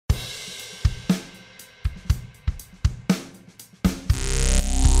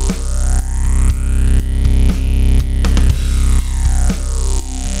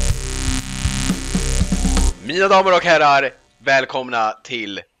Mina damer och herrar, välkomna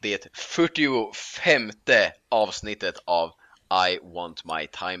till det 45:e avsnittet av I want my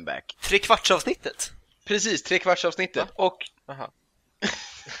time back. 3/4 avsnittet. Precis, 3/4 avsnittet. Och aha.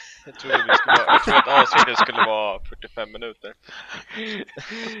 Jag trodde att avsnittet skulle vara 45 minuter.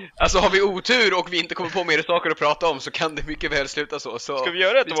 Alltså har vi otur och vi inte kommer på mer saker att prata om så kan det mycket väl sluta så. Ska vi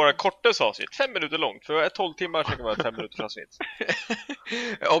göra ett av våra kortaste avsnitt? 5 minuter långt, för 12 timmar så kan det vara ett 5 minuters avsnitt.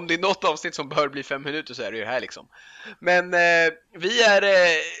 Om det är något avsnitt som bör bli 5 minuter så är det ju här liksom. Men vi är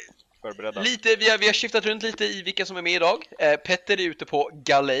Förberedda. lite, vi har skiftat runt lite i vilka som är med idag. Petter är ute på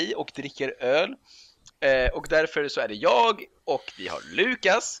galej och dricker öl. Och därför så är det jag och vi har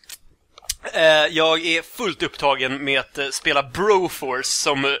Lukas. Jag är fullt upptagen med att spela Broforce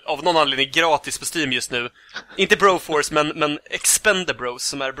som av någon anledning är gratis på Steam just nu. Inte Broforce men Expendables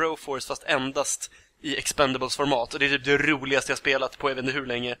som är Broforce fast endast i Expendables format. Och det är typ det roligaste jag spelat på jag vet inte hur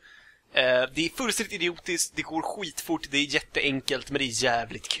länge. Det är fullständigt idiotiskt, det går skitfort, det är jätteenkelt men det är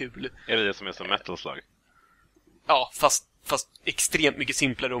jävligt kul. Är det som är som metal-slag? Ja, fast extremt mycket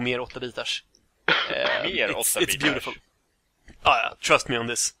simplare och mer 8-bitars. Mer 8-bitars. It's beautiful. Ja, trust me on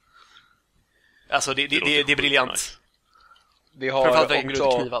this. Alltså det är briljant. Nice. Vi har också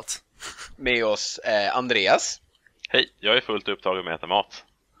också med oss Andreas. Hej, jag är fullt upptagen med att äta mat.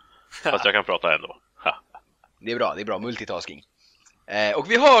 Fast jag kan prata ändå. Det är bra, multitasking.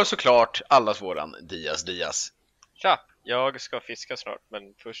 Och vi har såklart allas våran Dias. Tja, jag ska fiska snart, men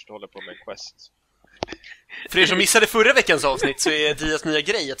först håller på med en quest. För er som missade förra veckans avsnitt så är Dias nya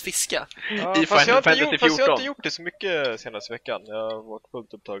grej att fiska. Ja, I fast Final Fantasy 14. jag har inte gjort det så mycket senaste veckan. Jag har varit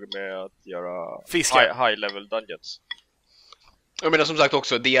fullt upptagen med att göra high level dungeons. Jag menar som sagt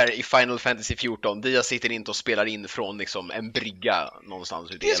också, det är i Final Fantasy 14. Dias sitter inte och spelar in från liksom en brygga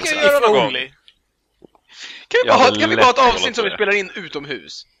någonstans ute. Det ska jag göra någon gång. Kan vi bara ha ett avsnitt som vi spelar in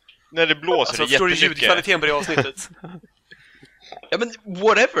utomhus? När det blåser alltså, det jättemycket. Förstår du ljudkvaliteten på det avsnittet? Ja men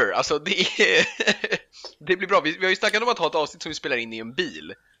whatever, alltså det blir bra. Vi har ju snackat om att ha ett avsnitt som vi spelar in i en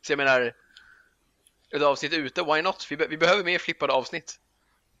bil. Så jag menar, ett avsnitt ute, why not? Vi behöver mer flippade avsnitt.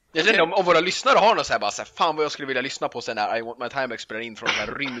 Jag känner om våra lyssnare har något så här bara så här, fan vad jag skulle vilja lyssna på sen när I want my time back spelar in från en här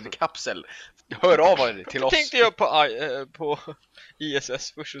rymdkapsel. Hör av er till oss. Tänkte jag på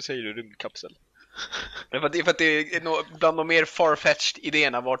ISS, först så säger du rymdkapsel. Det är för att det är bland de mer farfetched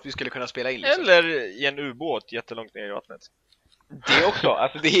idéerna vart vi skulle kunna spela in liksom. Eller i en ubåt jättelångt ner i vattnet. Det också,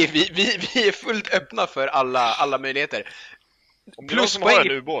 alltså vi är fullt öppna för alla möjligheter. Om det är någon som har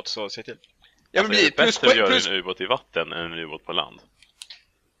en ubåt så se till. Ja, men Alltså, är det bättre att göra en ubåt i vatten än en ubåt på land?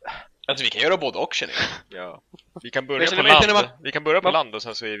 Alltså vi kan göra både och, känner jag. Ja. Vi kan börja på land och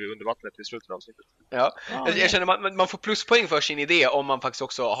sen så är vi under vattnet vid slutet av avsnittet. Ja. Jag känner man får pluspoäng för sin idé om man faktiskt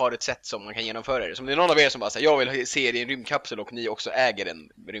också har ett sätt som man kan genomföra det. Som det är någon av er som bara säger jag vill se det i en rymdkapsel och ni också äger en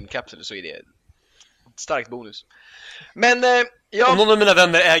rymdkapsel, så är det ett starkt bonus. Men om någon av mina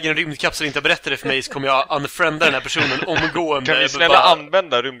vänner äger en rymdkapsel och inte berättar det för mig så kommer jag unfrienda den här personen omgående. Kan vi snälla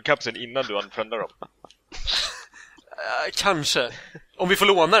använda rymdkapseln innan du unfriendar dem? Kanske. Om vi får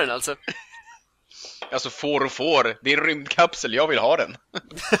låna den alltså. Alltså får. Det är en rymdkapsel, jag vill ha den.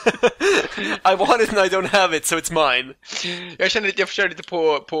 I want it and I don't have it, so it's mine. Jag försöker lite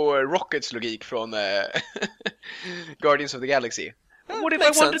på Rockets logik från Guardians of the Galaxy. What if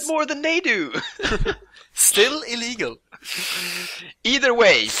I wanted more than they do? Still illegal. Either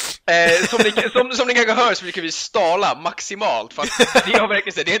way, som ni kanske hör så brukar vi stala maximalt. För att det har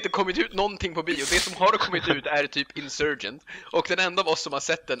verkligen det har inte kommit ut någonting på bio. Det som har kommit ut är typ Insurgent. Och den enda av oss som har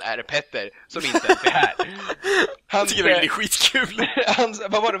sett den är Petter, som inte ens är här. Jag tycker det är skitkul.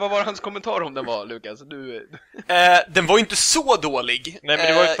 Vad var hans kommentar om den var, Lukas? Den var ju inte så dålig. Nej, men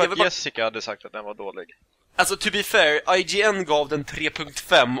det var ju för att Jessica hade sagt att den var dålig. Alltså, to be fair, IGN gav den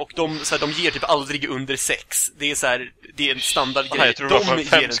 3.5 och de ger typ aldrig under 6. Det är så här, det är en standardgrej. Jag tror det var för en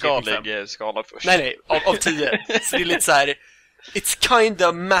 5-skalig skala först. Nej, av 10. Så det är lite så här, it's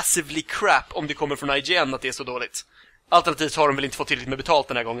kinda massively crap om det kommer från IGN att det är så dåligt. Alternativt har de väl inte fått tillräckligt med betalt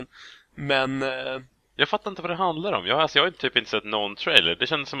den här gången. Men jag fattar inte vad det handlar om. Jag har typ inte sett någon trailer. Det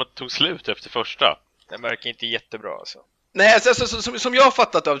kändes som att det tog slut efter första. Den verkar inte jättebra alltså. Nej, alltså, som jag har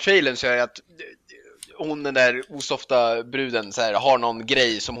fattat av trailern så är det att hon, den där osofta bruden så här, har någon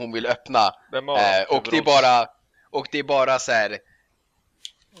grej som hon vill öppna. Och det är bara så här,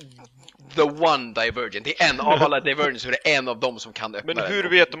 the one divergent. Det är en av alla divergent, så är det en av dem som kan öppna. Men hur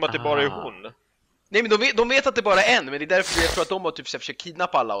vet de att det bara är hon? Nej, men de vet att det bara är en. Men det är därför jag tror att de har typ försökt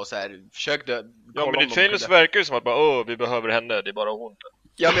kidnappa alla och så här försökt. Ja, men i trailers verkar det som att bara, vi behöver henne, det är bara hon.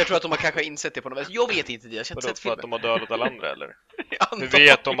 Ja, men jag tror att de har kanske insett det på något vis. Jag vet inte det, jag har inte sett för att de har dödat alla andra, eller? Hur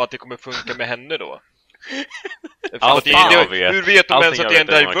vet de att det kommer funka med henne då? Hur vet de ens att det är en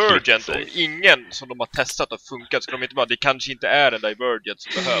divergent? Och ingen som de har testat har funkat, så de inte bara, det kanske inte är en divergent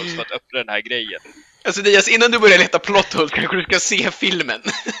som behövs för att öppna den här grejen. Alltså Dias, innan du börjar leta plot holes kanske du ska se filmen.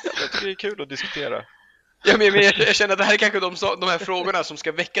 Jag tycker det är kul att diskutera. Ja, men jag känner att det här är kanske de här frågorna som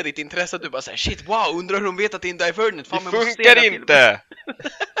ska väcka ditt intresse. Att du bara säger, shit, wow, undrar hur de vet att det är en divergent. Fan, det funkar inte!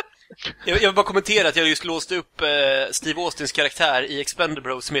 Jag vill bara kommentera att jag just låste upp Steve Austins karaktär i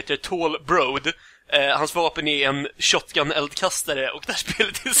Expendables som heter Tall Broad. Hans vapen är en shotgun-eldkastare och det här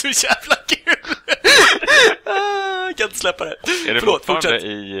spelet är så jävla kul! Jag kan inte släppa det. Är det fortfarande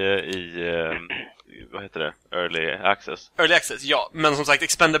i vad heter det? Early Access? Early Access, ja. Men som sagt,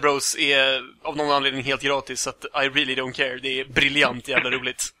 Expendables är av någon anledning helt gratis, så att I really don't care. Det är briljant, jävla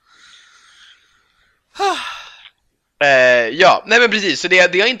roligt. Ja, nej men precis. Så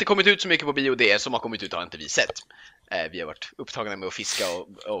det har inte kommit ut så mycket på bio. Det som har kommit ut har inte vi sett. Vi har varit upptagna med att fiska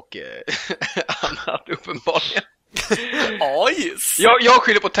och annat uppenbarligen. Yes. Jag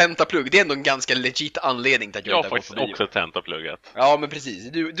skyller på tentaplugg. Det är ändå en ganska legit anledning till att jag har faktiskt också tentapluggat. Ja, men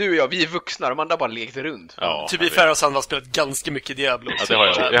precis. Du och jag, vi är vuxna. De andra bara lekte runt. Ja, to be fair har Sandra spelat ganska mycket Diablo. Ja, det har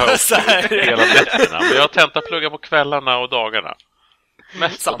jag. Jag har hela nätterna. Men jag har tentapluggat på kvällarna och dagarna.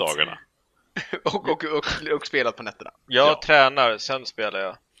 Mest på dagarna. och spelat på nätterna. Jag tränar, sen spelar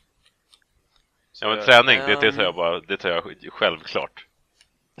jag. Så ja, men träning, det tar jag självklart.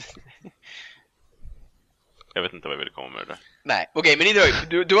 Jag vet inte vad jag vill komma med det. Nej, okej, men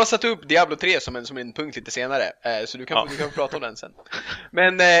du har satt upp Diablo 3 som en punkt lite senare. Så du kan prata om den sen.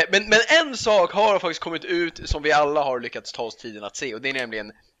 Men en sak har faktiskt kommit ut som vi alla har lyckats ta oss tiden att se. Och det är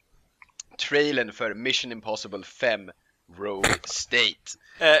nämligen trailern för Mission Impossible 5 Rogue State.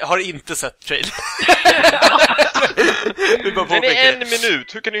 Har inte sett trailern. Den är 1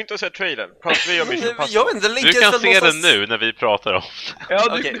 minut. Hur kan du inte ha sett trailern? Jag vet inte, du kan se den nu när vi pratar om.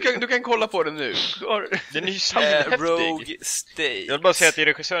 Ja, du kan kolla på den nu. Den är ju häftig. Rogue State. Jag vill bara säga att det är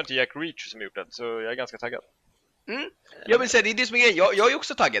regissören till Jack Reacher som gjort den, så jag är ganska taggad. Jag vill säga, det är det som är grejen. Jag är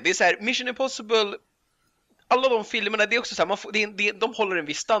också taggad. Det är så här, Mission Impossible, alla de filmerna, det är också så här, de håller en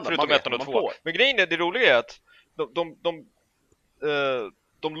viss standard. Förutom 1 och 2. Men grejen är, det roliga är att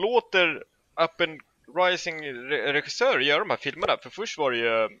de låter up and rising regissörer göra de här filmerna. För först var det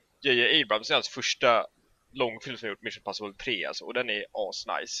ju J.J. Abrams, hans första långfilm som gjort, Mission Impossible 3 alltså, och den är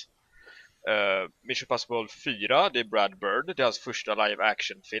asnice. Mission Impossible 4, det är Brad Bird, det är hans första live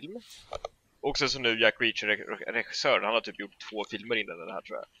action film. Och sen så nu Jack Reacher, regissören, han har typ gjort 2 filmer innan den här,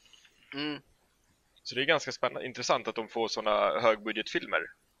 tror jag. Så det är ganska spännande, intressant att de får såna högbudgetfilmer.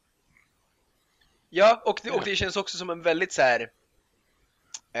 Ja, och det känns också som en väldigt så här.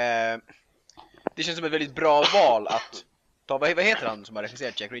 Det känns som ett väldigt bra val att ta, vad heter han som har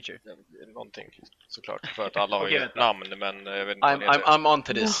regisserat Jack Reacher? Någonting, såklart, för att alla har ju ett namn, men jag vet inte I'm on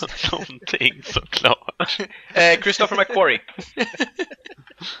to this. Någonting, såklart. Christopher McQuarrie.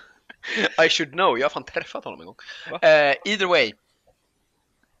 I should know, jag har fan träffat honom en gång. Either way.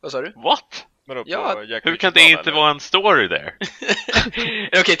 Vad sa du? What? Ja, hur kan det inte vara en story där?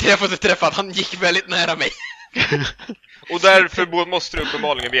 Okej, träffat, han gick väldigt nära mig. Och därför måste du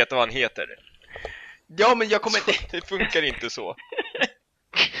uppenbarligen veta vad han heter. Ja, men jag kommer inte... Det funkar inte så.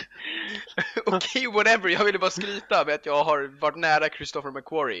 Okej, whatever. Jag ville bara skryta med att jag har varit nära Christopher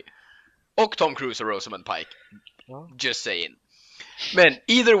McQuarrie. Och Tom Cruise och Rosamund Pike. Just saying. Men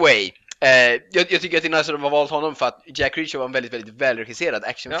either way, jag tycker att det är nice att de har valt honom för att Jack Reacher var en väldigt, väldigt välregisserad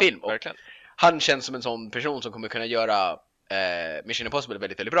actionfilm. Ja, verkligen. Han känns som en sån person som kommer kunna göra Mission Impossible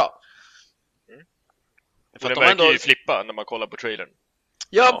väldigt, väldigt bra. För det verkar ju flippa när man kollar på trailern.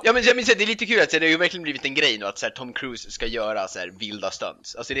 Ja, men jag minns att det är lite kul att det har ju verkligen blivit en grej nu att så här, Tom Cruise ska göra så här vilda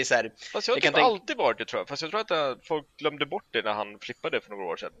stunts. Alltså det är så här, fast jag har alltid varit det, tror jag. Fast jag tror att folk glömde bort det när han flippade för några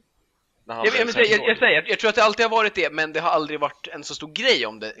år sedan. Jag tror att det alltid har varit det, men det har aldrig varit en så stor grej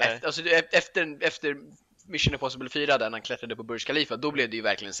om det. Efter Mission Impossible 4 där han klättrade på Burj Khalifa, då blev det ju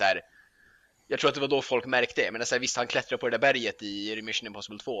verkligen så här. Jag tror att det var då folk märkte det. Men så här, visst, han klättrade på det där berget i Mission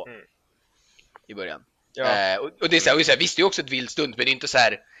Impossible 2 i början. Ja. Och det är så här, visst, det är också ett vild stund, men det är inte så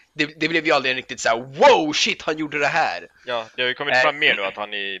här. Det blev ju aldrig riktigt så här, wow, shit, han gjorde det här. Ja, det har ju kommit fram mer nu att han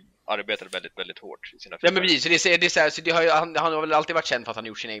arbetade väldigt, väldigt hårt i sina filmer. Ja, men precis, så det är så här, så han har väl alltid varit känd för att han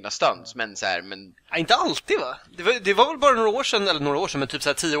gjort sina egna stunts, men så här, men... Ja, inte alltid, va? Det var väl bara några år sedan, men typ så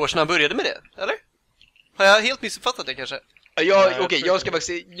här 10 år sedan han började med det, eller? Har jag helt missuppfattat det kanske? Jag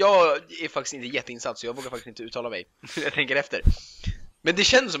är faktiskt inte jätteinsatt, så jag vågar faktiskt inte uttala mig. Jag tänker efter. Men det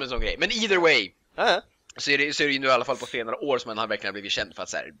känns som en sån grej. Men either way, så är det ju nu i alla fall på flera år som han verkligen har blivit känd för att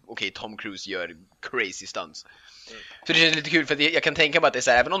så här, okej, Tom Cruise gör crazy stunts. För det känns lite kul, för att jag kan tänka mig att det är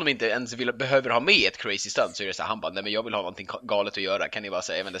så här, även om de inte ens behöver ha med ett crazy stunt, så är det så här, han bara, nej men jag vill ha någonting galet att göra. Kan ni bara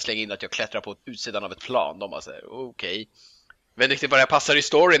säga, men slänga in att jag klättrar på utsidan av ett plan. De bara säger, okej. Vet inte riktigt vad det passar i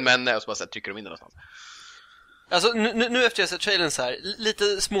storyn, men och så bara så här, trycker de in det någonstans. Alltså, nu efter jag sett trailern så här,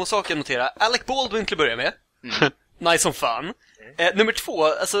 lite små saker att notera. Alec Baldwin till att börja med. Nice som fan. Nummer 2,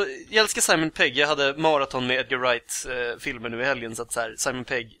 alltså, jag älskar Simon Pegg. Jag hade maraton med Edgar Wrights filmer nu i helgen, så att så här, Simon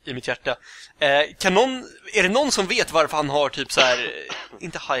Pegg i mitt hjärta. Är det någon som vet varför han har typ så här,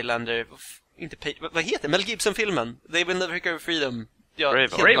 inte Highlander, inte vad heter Mel Gibson-filmen? They Will Never Recover Freedom. Ja,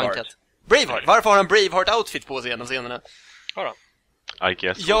 Braveheart. Varför har han Braveheart-outfit på sig genom scenerna? Ja då. I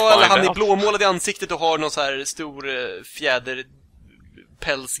guess ja, eller han är blåmålad i ansiktet och har någon så här stor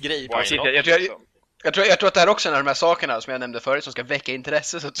fjäderpälsgrej på sig. Jag tror att det här också är en av de här sakerna som jag nämnde förut som ska väcka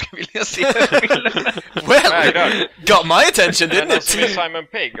intresse, så att du ska vilja se filmen. Well, got my attention, didn't it? Simon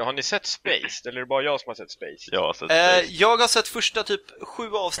Pegg, har ni sett Space? Eller är det bara jag som har sett Space? Jag har sett Space. Jag har sett första typ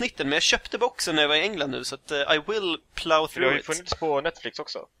 7 avsnitten, men jag köpte boxen när jag var i England nu, så att I will plow through it. Det har ju funnits på Netflix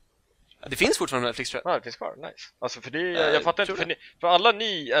också. Det finns fortfarande Netflix, tror jag. Ja, det finns kvar, nice. Alltså för det, jag fattar inte, för alla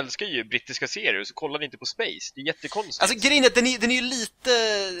ni älskar ju brittiska serier, så kollar ni inte på Space. Det är jättekonstigt. Alltså grejen är att den är ju lite...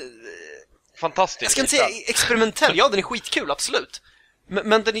 fantastisk. Jag ska inte säga experimentell, ja den är skitkul, absolut.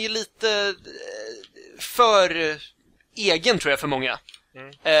 Men den är ju lite för egen, tror jag, för många.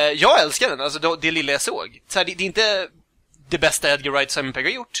 Jag älskar den, alltså det lilla jag såg. Så här, det är inte det bästa Edgar Wright Simon Pegg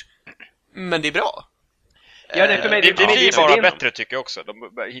har gjort, men det är bra. Ja, det, för mig, det blir bara bättre, tycker jag också.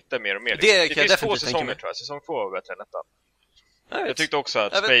 De hittar mer och mer. Det finns 2 säsonger, tror jag. Säsong 2 var bättre än ettan. Jag tyckte också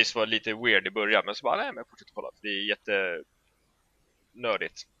att Space var lite weird i början, men så bara, nej, men jag fortsätter kolla. Det är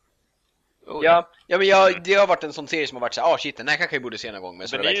jättenördigt. Ja, men det har varit en sån serie som har varit så här, shit, den här kanske jag borde se någon gång. Men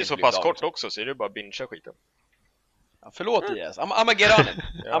den är ju så pass kort också, så är det bara bingea skiten. Ja, förlåt, yes. I'm get on it.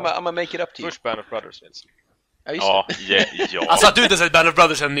 I'm make it up to you. Först Band of Brothers, Nils. Ja, just ja. Alltså att du inte sett Band of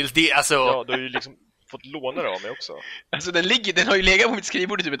Brothers än, Nils, det är alltså... Ja, du har ju liksom fått låna det av mig också. Alltså den har ju legat på mitt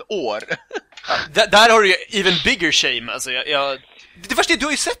skrivbord i typ ett år. Där har du ju even bigger shame, alltså det första är, du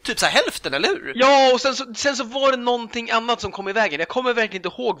har ju sett typ så här hälften, eller hur? Ja, och sen så var det någonting annat som kom i vägen. Jag kommer verkligen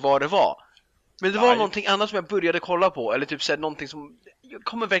inte ihåg vad det var. Men det var någonting annat som jag började kolla på. Eller typ så här, någonting som... Jag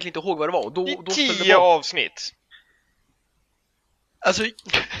kommer verkligen inte ihåg vad det var. Och då 10 avsnitt. Alltså,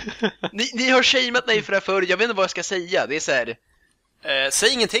 ni har shameat mig för det här förut. Jag vet inte vad jag ska säga. Det är så här...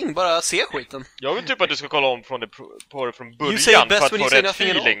 Säg ingenting, bara se skiten. Jag vill typ att du ska kolla om på det från början för att få rätt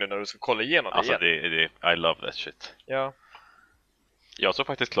feeling nu när du ska kolla igenom det alltså, igen. I love that shit. Ja. Jag såg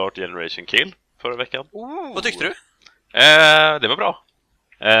faktiskt klart Generation Kill förra veckan. Vad tyckte du? Det var bra.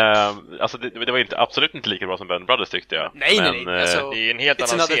 Alltså det var absolut inte lika bra som Band of Brothers, tyckte jag. Nej. Alltså, det är en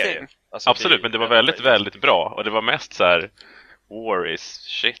helt annan serie. Alltså, absolut, men det var väldigt, väldigt bra. Och det var mest så här, war is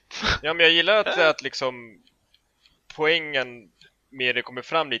shit. Ja, men jag gillar att liksom poängen med det kommer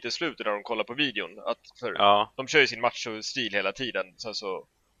fram lite i slutet när de kollar på videon. De kör ju sin macho-stil hela tiden. Sen så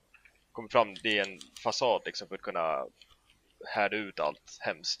kommer fram, det är en fasad liksom för att kunna härda ut allt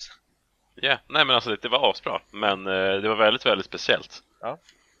hemskt. Ja, nej men alltså det var asbra. Men det var väldigt, väldigt speciellt. Ja.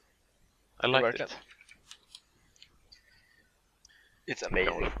 I liked it. It's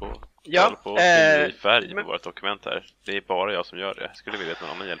amazing. Jag håller på i färg på vårt dokument här. Det är bara jag som gör det. Jag skulle vilja att någon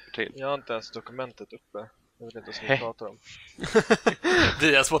annan hjälper till. Jag har inte ens dokumentet uppe. Jag vet inte vad vi pratar om.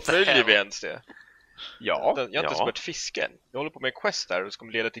 Det är svårt. Följer vi ens det? Ja. Jag har inte ens börjat fisken. Jag håller på med en quest där och det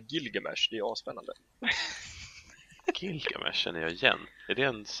kommer leda till Gilgamesh. Det är asspännande. Gilgamesh känner jag igen. Är det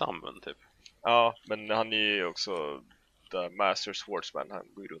en summon typ? Ja, men han är ju också the Master Swordsman.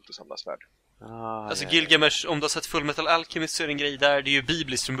 Han går ju runt och samlar svärd. Alltså Gilgamesh, om du har sett Fullmetal Alchemist så är det en grej där. Det är ju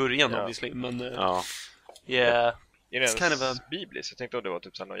bibliskt från början, obviously. Men yeah, är det kind of a bibliskt? Jag tänkte att det var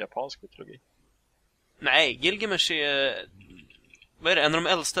typ sån japansk mytologi. Nej, Gilgamesh är... Vad är det? En av de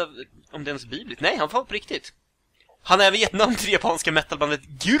äldsta, om det ens bibliskt? Nej, han var på riktigt. Han är även gett namn till det japanska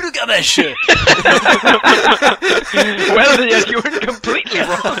metalbandet Gilgamesh. Well, yes, you were completely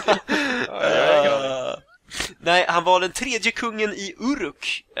wrong. Nej, han var den 3:e kungen i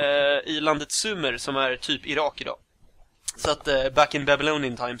Uruk, i landet Sumer, som är typ Irak idag. Så att back in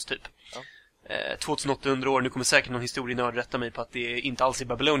Babylonian times typ. 2800 år, nu kommer säkert någon historienörd rätta mig på att det inte alls är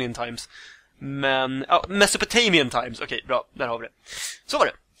Babylonian times. Men, Mesopotamian times, okej, bra, där har vi det. Så var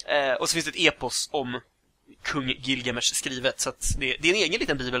det. Och så finns det ett epos om kung Gilgamesh skrivet. Så att det är en egen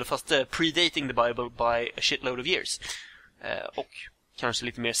liten bibel, fast predating the Bible by a shitload of years. Och kanske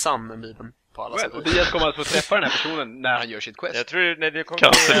lite mer sann än bibeln på alla sätt. Och Diaz kommer att få träffa den här personen när han gör sitt quest. Jag tror det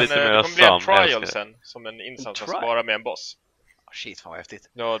kommer bli en trial sen, som en insats som bara med en boss. Shit, fan vad häftigt.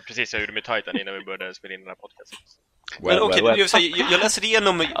 Ja, precis, jag gjorde med Titan innan vi började spela in den här podcasten. Men okej, jag läser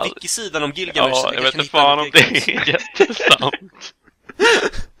igenom wiki-sidan om Gilgamesh. Ja, jag vet inte fan om det är jättesant.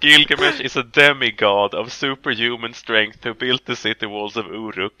 Gilgamesh is a demigod of superhuman strength who built the city walls of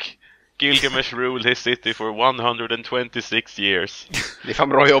Uruk. Gilgamesh ruled his city for 126 years. Det är fan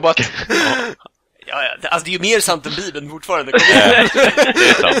bra jobbat. Ja, alltså det är ju mer sant än Bibeln fortfarande.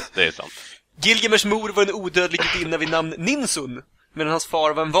 Det är sant. Gilgamesh mor var en odödlig gudinna vid namn Ninsun, medan hans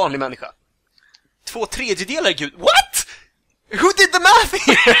far var en vanlig människa. 2/3 gud. What? Who did the math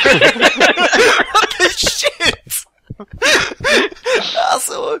here? Okay, shit!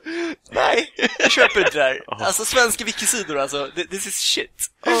 Alltså, nej, jag köper inte det där. Alltså, svenska wikisidor, alltså, this is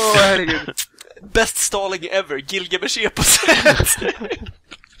shit. Herregud. Best stalling ever, Gilgamesheposet.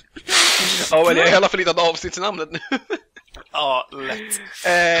 Ja, men jag har i alla fall hittat avsnittsnamnet nu. Ja, lätt.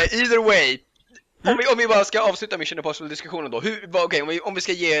 Either way, om vi bara ska avsluta Mission Impossible-diskussionen då. Om vi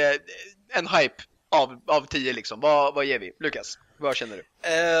ska ge en hype av 10 liksom, vad ger vi? Lukas, vad känner du?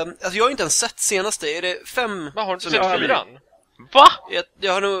 Alltså jag har inte ens sett senaste. Är det 5? Men har du inte sett 4? Va?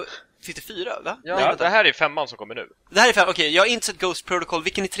 Jag har nog... Finns det 4, va? Ja, det här är 5 som kommer nu. Det här är 5, okej. Jag har inte sett Ghost Protocol.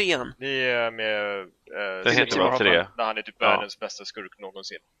 Vilken är 3:an? Det är med... det heter bara 3. Där han är typ världens bästa skurk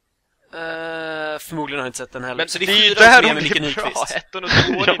någonsin. Förmodligen har jag inte sett den heller. Men så det det är 4 det här som är är med mycket Mikael bra. Nyqvist. 1 och 2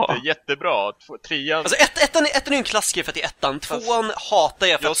 är inte jättebra. 3. Alltså ettan är ju en klassiker för att det är 1:an. 2:an hatar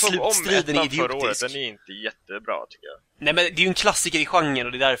jag för Jag att såg om slutstriden är 1 förra året. idiotisk. Den är inte jättebra tycker jag. Nej, men det är ju en klassiker i genren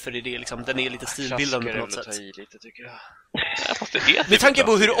och det är därför det är liksom, den är lite stilbildande på något sätt. Lite, tycker jag. Ja, fast det är Med tanke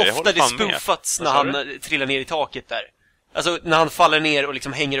på hur jag ofta håller det fan med. spoofats när han trillar ner i taket där. Alltså när han faller ner och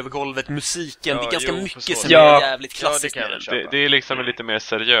liksom hänger över golvet, musiken, det är ganska mycket som är jävligt klassiskt med den. Det är liksom en lite mer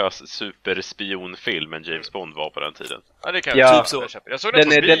seriös superspionfilm än James Bond var på den tiden. Ja, det kan Ja. jag Typ så. köpa. Jag såg den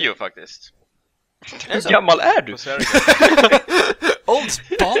på bio faktiskt. Hur gammal är du? Old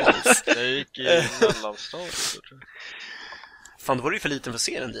balls! Jag gick i mellanstadiet, tror jag. Fan, då var du ju för liten för att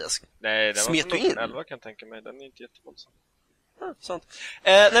se den, Dias. Nej, den Smet var du in? från 11 kan jag tänka mig. Den är inte jättevåldsam. Sant.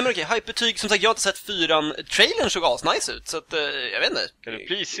 Nej men okej, hypebetyg, som sagt jag har inte sett 4:an. Trailern såg asnice ut, så att jag vet inte. Kan du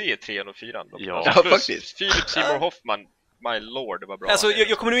please se 3 och 4? Ja, faktiskt. Philip Seymour Hoffman, my lord, det var bra. Alltså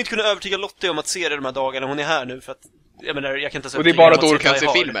jag kommer nog inte kunna övertyga Lottie om att se det de här dagarna hon är här nu, för att jag menar, jag kan inte Och det är bara då du kan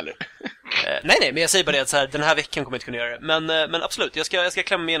se film, eller? Nej, men jag säger bara det att så här, den här veckan kommer jag inte kunna göra det. Men absolut, jag ska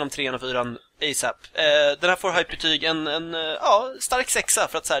klämma mig igenom 3:an och 4:an ASAP. Den här får hypebetyg en stark 6:a,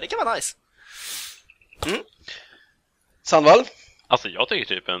 för att så här, det kan vara nice. Sandvall? Alltså jag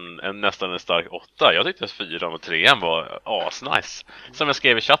tycker typ nästan en stark 8. Jag tyckte att 4:an och 3:an var asnice. Som jag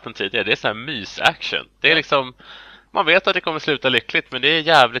skrev i chatten tidigare, det är så här mys-action. Det är liksom, man vet att det kommer sluta lyckligt, men det är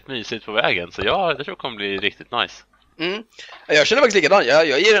jävligt mysigt på vägen. Så jag tror det kommer bli riktigt nice. Jag känner faktiskt likadant.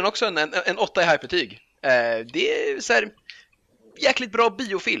 Jag ger den också en 8 i hypebetyg. Det är så här jäkligt bra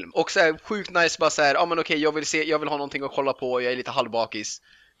biofilm. Och så här sjukt nice, bara så här, ja men okej, jag vill ha någonting att kolla på. Jag är lite halvbakis,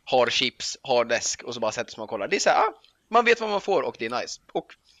 har chips, har läsk, och så bara sätter man och kollar. Det är så här, man vet vad man får och det är nice. Och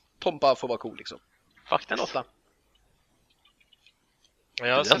Tompa får vara cool liksom. Faktiskt. En 8.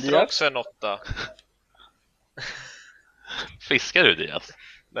 Jag sätter också en 8. Fiskar du, Dias?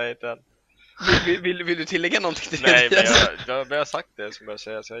 Nej, inte än. Vill du tillägga någonting till det? Nej, men jag har sagt det som jag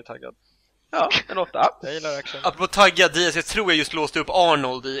säger, så jag är taggad. Ja, en 8. Jag gillar action. Apropå taggad Dias, jag tror jag just låste upp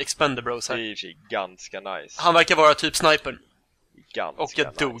Arnold i Expendables här. Det är i och för sig ganska nice. Han verkar vara typ snipern. Ganska Och jag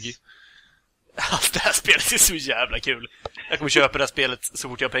nice. dog. Alltså det här spelet är så jävla kul. Jag kommer köpa det här spelet så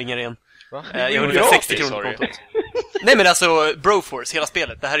fort jag har pengar igen. Va? Jag har ungefär 60 kronor på sorry. kontot. Nej men alltså, Broforce, hela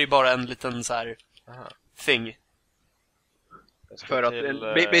spelet. Det här är ju bara en liten så här thing. För att,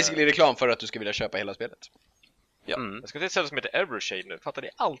 basically reklam för att du ska vilja köpa hela spelet. Ja. Jag ska till ett ställe som heter Evershade nu. Fattar, det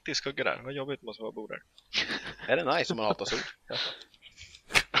är alltid skugga där. Vad jobbigt måste vara bo där. Är det nice om man hatar sol?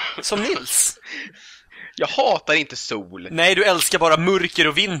 Som Nils. Jag hatar inte sol. Nej, du älskar bara mörker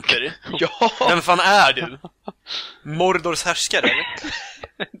och vinter. Ja. Vem fan är du? Mordors härskare, eller?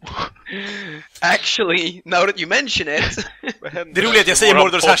 Actually, now that you mention it. Det är roligt att jag säger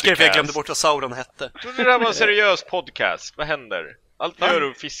Mordors härskare för jag glömde bort vad Sauron hette. Jag trodde det här var en seriös podcast. Vad händer? Allt gör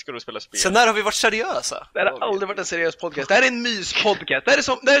och fiskar och spelar spel. Sen när har vi varit seriösa? Det här har aldrig varit en seriös podcast. Det här är en myspodcast. Det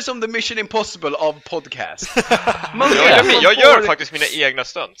här är som The Mission Impossible av podcast. Jag gör faktiskt mina egna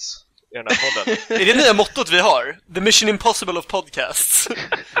stunts i den här podden. Är det nya mottot vi har? The Mission Impossible of podcasts.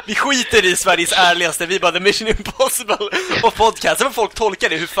 Vi skiter i Sveriges ärligaste. Vi bara The Mission Impossible of podcasts. Sen får folk tolka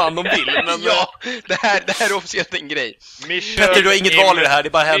det hur fan de vill. Men ja, det här är officiellt en grej. Petter, du har inget val i det här. Det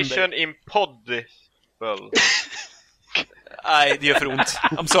bara händer. Mission Impossible. Nej, det gör för ont.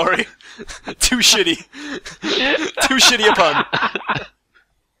 I'm sorry. Too shitty. Too shitty a pun.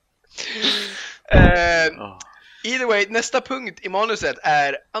 Either way, nästa punkt i manuset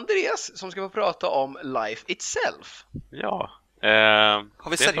är Andreas som ska få prata om Life Itself. Ja. Har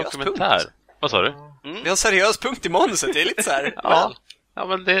vi det är en seriös dokumentär. punkt? Vad sa du? Vi har en seriös punkt i manuset, det är lite så här. Ja. Ja,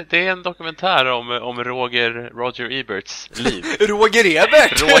 men det är en dokumentär om Roger Eberts liv. Roger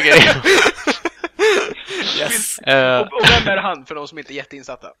Ebert! Yes. Och vem är han för de som inte är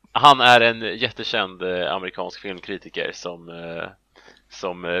jätteinsatta? Han är en jättekänd amerikansk filmkritiker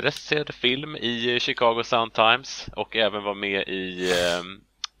som recenserade film i Chicago Sun-Times och även var med i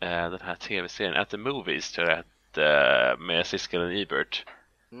den här tv-serien At the Movies, tror jag hette, med Siskel och Ebert.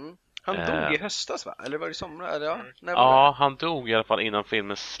 Han dog i höstas, va? Eller var det i somras? Eller, när var Ja, han dog i alla fall innan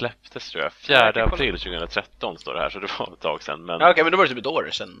filmen släpptes, tror jag. 4 april 2013 står det här, så det var ett tag sedan. Men... Okej, men då var det typ ett år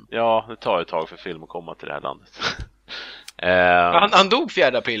sedan. Ja, det tar ett tag för film att komma till det här landet. Han dog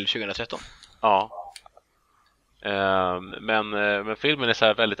 4 april 2013. Ja. Men filmen är så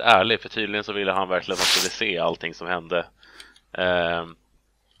här väldigt ärlig, för tydligen så ville han verkligen att man skulle se allting som hände.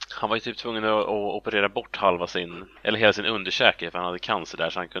 Han var ju typ tvungen att operera bort hela sin underkäke, för han hade cancer där,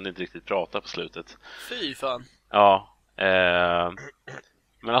 så han kunde inte riktigt prata på slutet. Fy fan. Ja.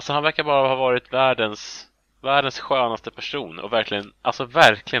 Men alltså han verkar bara ha varit världens skönaste person och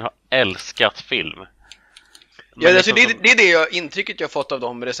verkligen ha älskat film. Ja, alltså, det är det intrycket jag fått av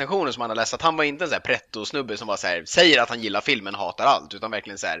de recensioner som han har läst, att han var inte en sån här pretto-snubbe som var så här, säger att han gillar filmen, hatar allt, utan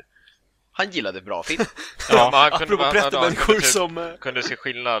verkligen så här, han gillade bra film. Ja, men apropå pretto-människor som... kunde se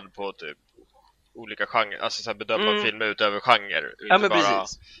skillnad på typ olika genrer, alltså så här bedöma filmer utöver genre. Ja, men bara,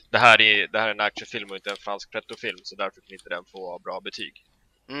 precis. det här är en actionfilm och inte en fransk pretto-film, så därför kan inte den få bra betyg.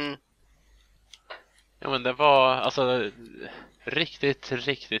 Ja, men det var alltså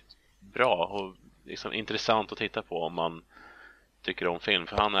riktigt bra och liksom intressant att titta på om man tycker om film,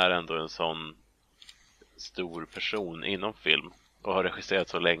 för han är ändå en sån stor person inom film och har regisserat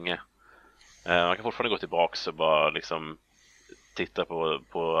så länge. Man kan fortfarande gå tillbaka och bara liksom titta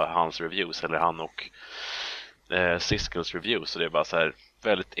på hans reviews, eller han och Siskels reviews, så det är bara så här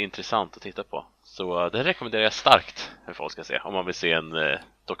väldigt intressant att titta på. Så det rekommenderar jag starkt för folk ska se om man vill se en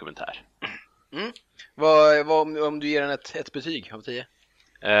dokumentär. Vad om du ger den ett betyg av 10?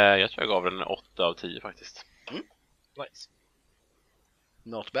 Jag tror jag gav den en 8 av 10 faktiskt. Nice.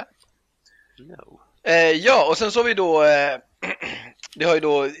 Not bad. No. Ja, och sen så har vi då det har ju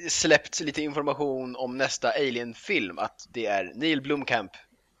då släppts lite information om nästa Alien-film, att det är Neil Blomkamp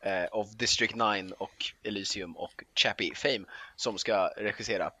of District 9 och Elysium och Chappie Fame som ska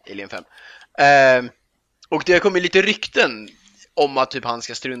regissera Alien 5. Och det har kommit lite rykten om att typ han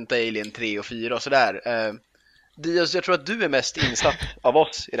ska strunta i Alien 3 och 4 och sådär. Dias, jag tror att du är mest insatt av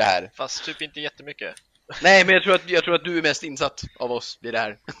oss i det här. Fast typ inte jättemycket. Nej, men jag tror att du är mest insatt av oss i det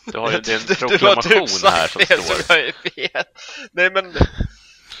här. Du har ju en proklamation här som står. Som jag vet. Nej, men...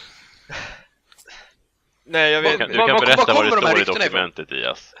 Nej, jag vet. Du kan berätta vad det står i ryktena dokumentet,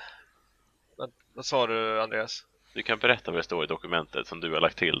 Dias. Vad sa du, Andreas? Du kan berätta vad det står i dokumentet som du har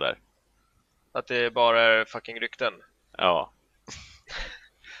lagt till där. Att det bara är fucking rykten. Ja.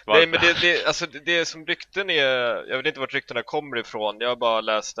 Nej, men det som rykten är... Jag vet inte vart ryktena kommer ifrån. Jag har bara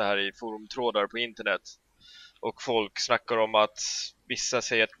läst det här i forumtrådar på internet. Och folk snackar om att vissa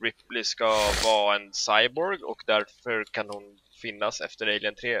säger att Ripley ska vara en cyborg och därför kan hon finnas efter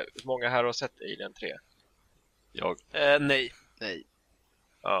Alien 3. Hur många här har sett Alien 3? Jag. Nej.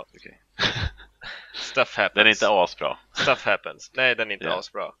 Ja, okej. Stuff happens. Den är inte asbra. Stuff happens. Nej, den är inte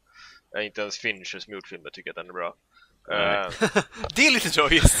asbra. Inte ens Fincher som gjort filmen tycker att den är bra. Det är lite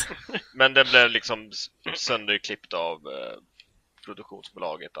tragiskt. Men den blev liksom sönderklippt av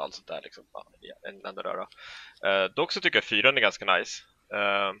produktionsbolaget och allt sånt där liksom. En enda röra. Dock så tycker jag 4 är ganska nice.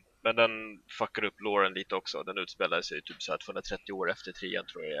 Men den fuckar upp loren lite också. Den utspelar sig typ så här 230 år efter 3,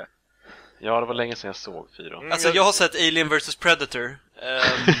 tror jag. Ja, det var länge sedan jag såg 4. Alltså jag har sett Alien vs Predator.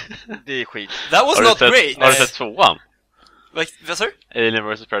 Det är skit. That was not great. Har du sett 2:an? Vad sa du? Alien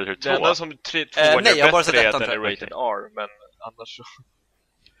vs Predator 2. Det enda som 2 nej, jag har bara sett är att ettan, den är tror jag. rated R. Men annars så...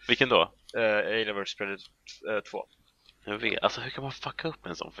 Vilken då? Alien vs Predator 2. Jag vet, alltså hur kan man fucka upp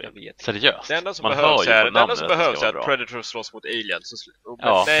en sån film? Jag vet. Seriöst. Det enda som man behövs hör ju på är namnet att Predator slåss mot aliens.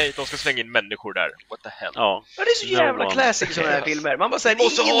 Ja. Nej, de ska slänga in människor där. What the hell? Ja. Ja, det är så jävla classic i sådana här filmer. Man bara säger,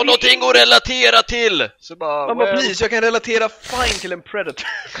 Måste ha någonting att relatera till! Så bara, man bara, please, jag kan relatera fine till en Predator.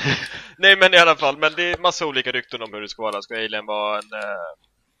 Nej, men i alla fall, men det är massa olika rykten om hur det ska vara. Ska Alien vara en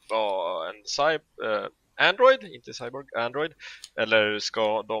Android, inte cyborg, Android, eller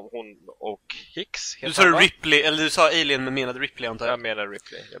ska hon och Hicks Du sa Ripley, eller du sa Alien men menade Ripley, antar jag. Jag menar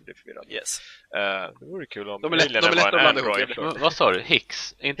Ripley, jag blir förvirrad. Yes. Det vore kul om de är Alien lätt var en att blanda Android. ihop. Vad sa du?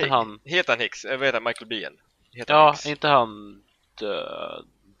 Hicks? Inte han... Heter han Hicks? Jag vet inte, Michael Biehn. Ja, inte han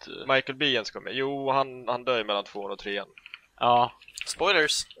ut. Michael Biehn ska med. Jo, han dör ju mellan 2 och 3. Ja.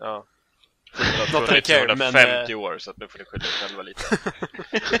 Spoilers. Ja. Not that I care, men 50 år, så att nu får ni skylla er själva lite.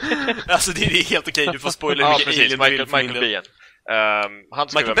 alltså det är helt okej, du får spoila Ja, mycket precis. Alien du vill för min Michael del. Biehn. Han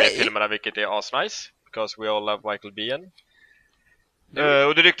ska Michael vara med i Bay? filmerna, vilket är asnice. Because we all love Michael Biehn.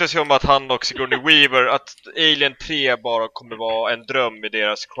 Och det ryktas ju om att han och Sigourney Weaver, att Alien 3 bara kommer vara en dröm i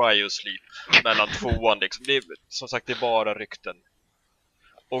deras cryosleep mellan 2:an liksom. Det är, som sagt, det är bara rykten.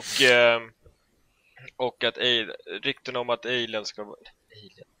 Och att rykten om att Alien ska vara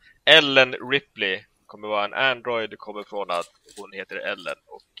Ellen Ripley kommer vara en android. Det kommer från att hon heter Ellen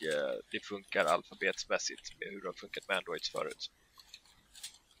och det funkar alfabetsmässigt med hur det har funkat med androids förut.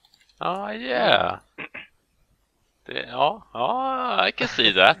 Yeah. I can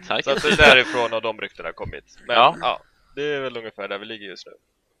see that. Så att det är därifrån har de ryktena kommit. Men ja, det är väl ungefär där vi ligger just nu.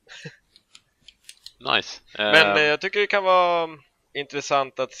 Nice. Men jag tycker det kan vara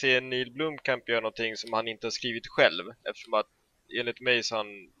intressant att se Neil Blomkamp göra någonting som han inte har skrivit själv. Eftersom att enligt mig så har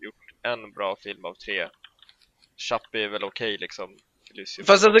han gjort en bra film av 3. Chappie är väl okej liksom.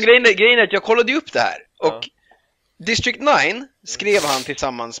 Fast alltså grejen är att jag kollade upp det här. Och District 9 skrev han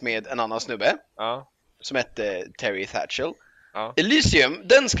tillsammans med en annan snubbe. Ja. Som hette Terry Thatchell. Ja. Elysium,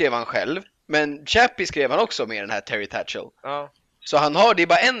 den skrev han själv. Men Chappie skrev han också med den här Terry Thatchell. Ja. Så det är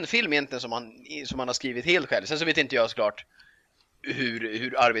bara en film egentligen som han har skrivit helt själv. Sen så vet inte jag såklart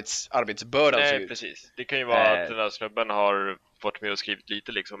hur arbetsbördan ser Nej, ut. precis. Det kan ju vara att den här snubben har varit med och skrivit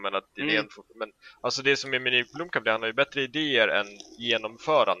lite liksom, men att det är men alltså det som är med Neil Blomkamp, han har ju bättre idéer än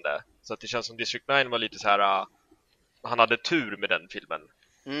genomförande. Så att det känns som District 9 var lite så här han hade tur med den filmen.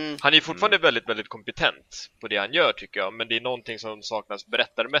 Han är fortfarande väldigt, väldigt kompetent på det han gör tycker jag, men det är någonting som saknas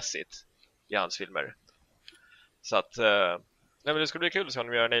berättarmässigt i hans filmer. Så att nej, men det skulle bli kul att se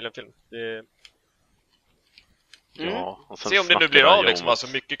honom göra en Alien-film. Se om det nu blir av liksom. Alltså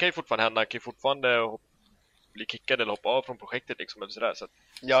mycket kan ju fortfarande hända. Han kan ju fortfarande bli kickad eller hoppa av från projektet liksom, eller sådär, så att...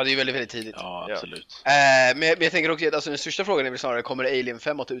 Ja, det är väldigt, väldigt tidigt. Ja, absolut. Men jag tänker också att alltså, den största frågan är väl snarare, kommer Alien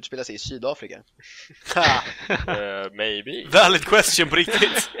 5 att utspela sig i Sydafrika? Maybe. Valid question på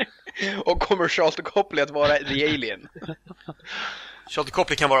riktigt. Och kommer Charlton Copley att vara The Alien? Charlton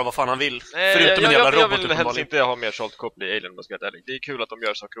Copley kan vara vad fan han vill. Förutom en jävla jag robot. vill helst inte ha mer Charlton Copley i Alien, det är kul att de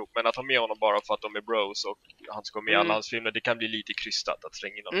gör saker ihop, men att ha med honom bara för att de är bros och han ska med i alla hans filmer, det kan bli lite krystat att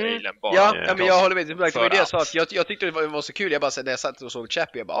slänga in någon Alien bara. Ja, men jag håller med. Det var det jag sa, att jag tyckte det var så kul. Jag bara, när jag satt och såg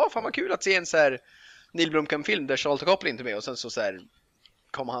Chappie, jag bara, fan vad kul att se en så här Neil Blomkamp-film där Charlton Copley inte är med, och sen så här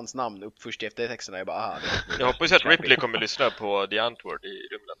kommer hans namn upp först efter texterna. Jag bara, aha. Jag hoppas att Ripley kommer lyssna på The Antwoord i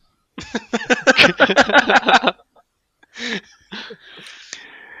rymden.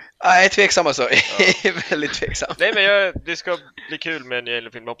 Nej, tveksam alltså. Väldigt tveksam. Nej, men det ska bli kul med en ny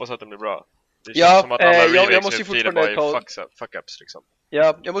Alien-film. Jag hoppas att den blir bra. Det känns som att alla jag måste ju fortfarande fuck-ups liksom.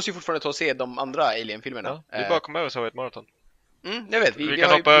 Ja, jag måste ju fortfarande ta och se de andra Alien-filmerna. Ja, vi bara kommer över så ett maraton. Jag vet. Vi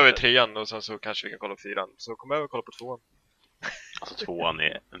kan hoppa över 3:an och sen så kanske vi kan kolla på 4:an. Så kom över och kolla på 2:an. Alltså 2:an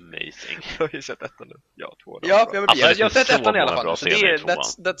är amazing. Jag har ju sett 1:an nu. Ja, 2:an. Ja, jag har sett 1:an i alla många bra fall. Så det är,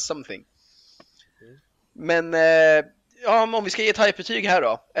 that's something. Men om vi ska ge ett hype-betyg här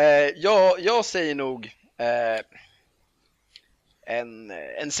då. Jag säger nog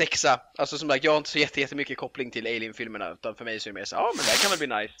en 6. Alltså som sagt, jag har inte så jättemycket koppling till Alien-filmerna, utan för mig så är det mer så, men det här kan väl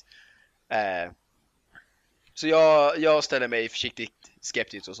bli nice. Så jag ställer mig försiktigt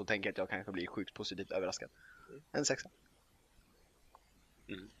skeptisk, och så tänker jag att jag kanske blir sjukt positivt överraskad. En 6.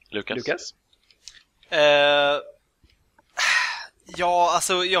 Lukas? Ja,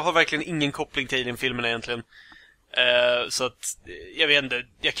 alltså jag har verkligen ingen koppling till Alien-filmerna egentligen. Så att, jag vet inte,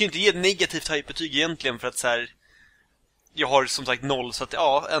 jag kan ju inte ge ett negativt hype-betyg egentligen, för att så här, jag har som sagt 0, så att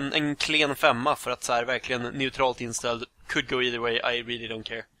en klen 5 för att så här, verkligen neutralt inställd. Could go either way, I really don't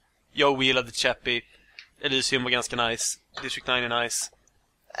care. Jag gillade Chappie. Elysium var ganska nice. District 9 är nice.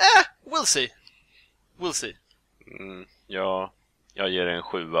 We'll see. Ja, jag ger det en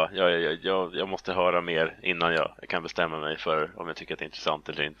 7. Jag måste höra mer innan jag kan bestämma mig för om jag tycker att det är intressant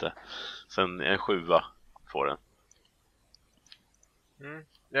eller inte. Sen en 7 får den.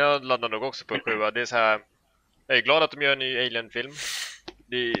 Jag laddar nog också på en 7. Det är så här, jag är glad att de gör en ny Alien-film.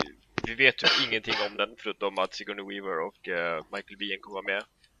 Vi vet typ ingenting om den, förutom att Sigourney Weaver och Michael Biehn kommer med.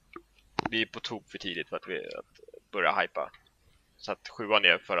 Det är på tok för tidigt för att börja hypa. Så att 7:an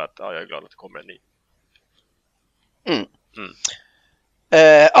är för att jag är glad att det kommer en ny.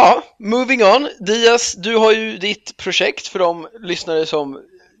 Moving on. Dias, du har ju ditt projekt. För de lyssnare som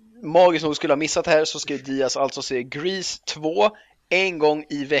magiskt nog skulle ha missat här, så ska Dias alltså se Grease 2 en gång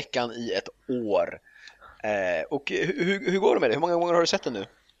i veckan i ett år. Och hur går det med det? Hur många gånger har du sett den nu?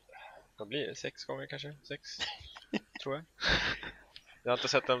 Vad blir det? 6 gånger kanske? 6, tror jag. Jag har inte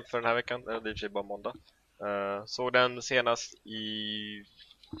sett den för den här veckan, det är i och för sig bara måndag. Såg den senast i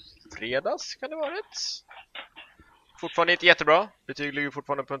fredags, kan det vara rätt? Fortfarande inte jättebra. Betyg ligger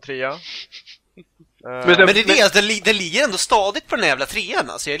fortfarande på en 3. Men det är det, alltså, det ligger ändå stadigt på den jävla 3:an.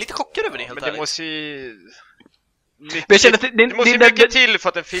 Alltså, jag är lite chockad över det, helt men ärligt. det måste ju... Men jag känner att Det måste mycket till för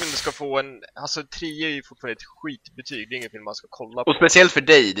att en film ska få en... Alltså 3 är ju fortfarande ett skitbetyg. Det är ingen film man ska kolla på. Och speciellt för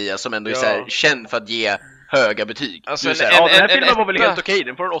dig, Dias, som ändå är Ja. så här, känd för att ge höga betyg. Alltså, du säger, den här filmen var väl etta- helt okej,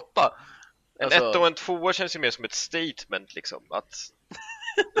 den får en 8. En Alltså- 1 och en 2 känns ju mer som ett statement liksom. Att...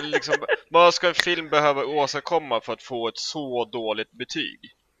 liksom, vad ska en film behöva åstadkomma för att få ett så dåligt betyg?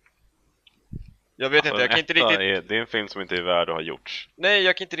 Jag vet inte, jag kan inte riktigt... Det är en film som inte är värd att ha gjorts. Nej,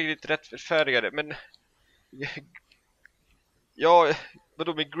 jag kan inte riktigt rättfärdiga det, men... Ja,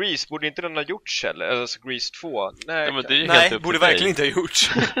 vadå med Grease? Borde inte den ha gjorts eller? Alltså Grease 2? Nej, Ja, men det är ju helt Nej, upp borde till dig. verkligen inte ha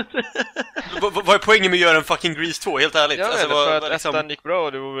gjorts. Vad är poängen med att göra en fucking Grease 2, helt ärligt? jag Alltså, vet, för att vad liksom... ettan gick bra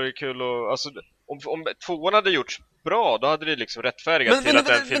och det var väl kul och... Alltså, om 2:an hade gjorts bra, då hade det liksom rättfärdigat till att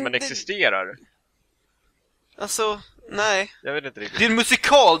den filmen existerar. Alltså, nej. Jag vet inte riktigt. Det är en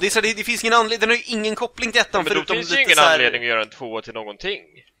musikal, det, är så, det finns ingen anledning, den har ju ingen koppling till ettan, Men då förutom finns ju lite ingen så här... anledning att göra en 2 till någonting.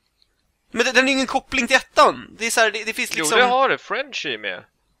 Men den har ju ingen koppling till ettan. Det är så här, det finns liksom... Jo, det har det. Frenchie med.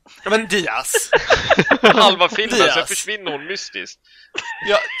 Ja, men Diaz. Halva filmen, Diaz. sen försvinner hon mystiskt.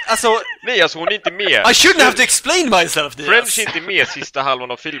 Ja, alltså... Nej, alltså hon är inte med. I shouldn't have to explain myself, Diaz. French är inte med sista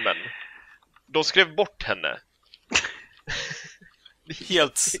halvan av filmen. De skrev bort henne.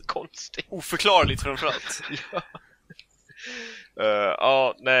 Helt Det är konstigt. oförklarligt framförallt.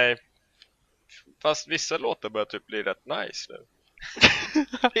 Ja, nej. Fast vissa låtar börjar typ bli rätt nice nu.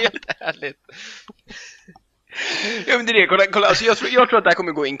 Helt ärligt. Ja, men det är det, kolla alltså, jag tror att det här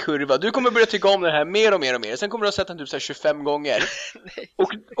kommer gå i en kurva. Du kommer börja tycka om det här mer och mer och mer. Sen kommer du ha sett den typ så här 25 gånger.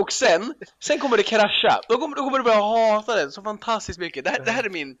 Och sen kommer det krascha. Då kommer du börja hata den så fantastiskt mycket. Det här är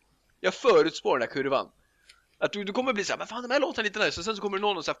min... Jag förutspår den här kurvan. Att du kommer bli så här, men fan, de här låter lite nice. Och sen så kommer det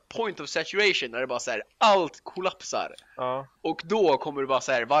någon så här point of saturation när det bara så här, allt kollapsar. Ja. Och då kommer du bara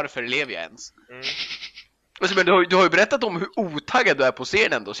så här, varför lever jag ens? Mm. Alltså, men du har ju berättat om hur otaggad du är på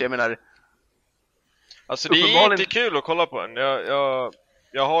scenen då, så jag menar... Alltså det är Uppenbarligen- inte kul att kolla på den.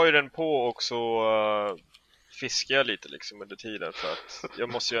 Jag har ju den på och så fiskar jag lite liksom under tiden för att jag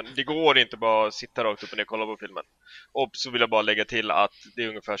måste det går inte bara att sitta rakt upp och ner och kolla på filmen. Och så vill jag bara lägga till att det är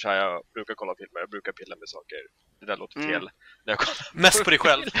ungefär så här jag brukar kolla filmer. Jag brukar pilla med saker. Det där låter fel när jag kollar. Mest på dig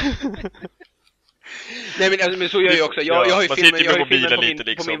själv. Nej, men så gör jag också. Jag har ju man filmen, sitter jag har med ju filmen mobilen på min, lite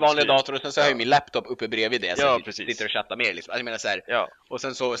liksom, på min vanliga styr. dator. Och sen så har jag ju min laptop uppe bredvid det. Så Ja, jag precis. sitter och chattar med liksom. Jag menar så här. Ja. Och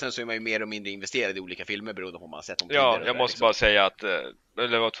sen så är man ju mer och mindre investerad i olika filmer beroende på om man har sett dem Ja, tidigare. jag måste bara säga att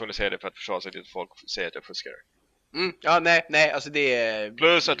eller jag var tvungen att säga det för att försvara sig till att folk säger att jag fuskar. Ja, nej, alltså det är...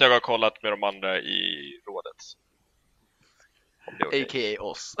 Plus att jag har kollat med de andra i rådet. Om det är okej. A.k.a.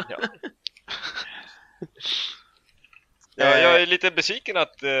 oss. Ja. Jag är lite besviken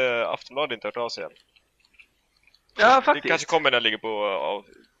att Aftonbladet inte har hört av sig än. Ja, Det faktiskt. kanske kommer när jag ligger på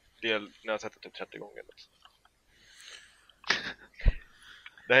del när jag har sett det typ 30 gånger.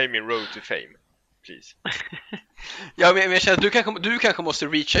 Det här är min road to fame. Please. Ja, men jag känner att du kanske måste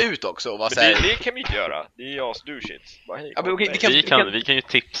reacha ut också och vara Men så här... det kan vi inte göra. Det är asdouchigt. Bara hej. Ja, men okej, nej. Vi kan ju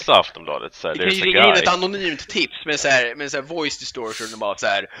tipsa Aftonbladet så här, Vi kan there's ju a ringa in guy. ett anonymt tips med så här voice distortion och bara så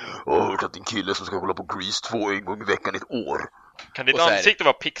här. Jag har hört att din kille som ska kolla på Grease 2 en gång i veckan i ett år. Kan ditt och så här- ansikte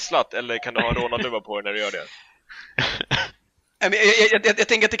vara pixlat eller kan du ha en rånarluva på dig när du gör det? Nej, men jag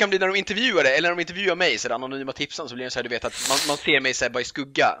tänker att det kan bli när de intervjuar det, eller när de intervjuar mig så är det anonyma tipsen, så blir det så här, du vet att man ser mig så här bara i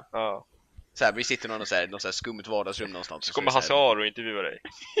skugga. Ja. Så här, vi sitter i någon så här skumt vardagsrum någonstans. Så kommer är det Hasse Aro och intervjua dig.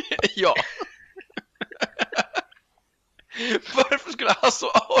 Ja. Varför skulle Hasse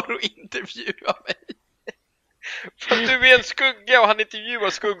Aro intervjua mig? För att du är en skugga och han intervjuar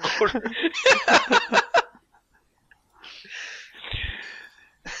skuggor.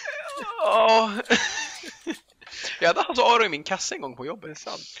 Ja. Jag hade Hasse Aro i min kasse en gång på jobbet.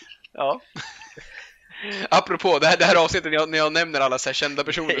 Sant. Ja. Apropå, det här avsnittet när jag nämner alla så här kända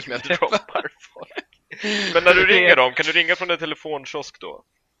personer som jag träffar. Men när du ringer dem, kan du ringa från en telefonkiosk då?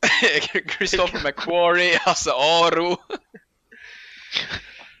 Christopher McQuarrie, Hasse Aro.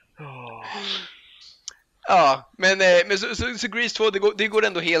 Ja, men så Grease 2, det går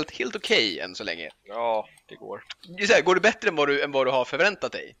ändå helt okej än så länge. Ja, det går. Det är så här, går det bättre än vad du har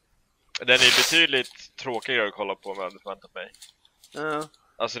förväntat dig? Den är betydligt tråkigare att kolla på än vad jag hade förväntat mig. Ja.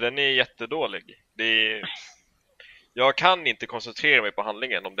 Alltså den är jättedålig. Jag kan inte koncentrera mig på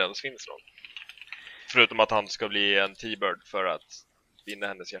handlingen om det ens finns någon. Förutom att han ska bli en T-Bird för att vinna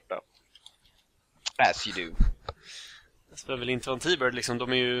hennes hjärta. As you do. Det spelar väl inte vara en T-Bird liksom,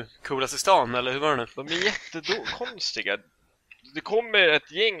 de är ju coolast i stan, eller hur var det nu? De är jättekonstiga. det kommer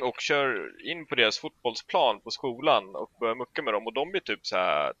ett gäng och kör in på deras fotbollsplan på skolan och börjar mucka med dem. Och de är typ så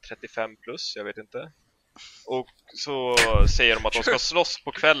här 35 plus, jag vet inte. Och så säger de att de ska slåss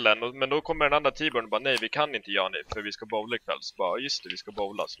på kvällen. Men då kommer en annan team och bara, nej vi kan inte Jani, för vi ska bowla ikväll. Så bara, just det, vi ska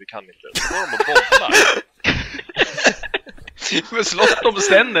bowla, så vi kan inte. Så går de och bowlar. Men slåss de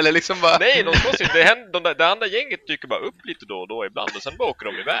sen eller liksom bara... Nej, de slåss inte. Det andra gänget dyker bara upp lite då och då ibland. Och sen bara åker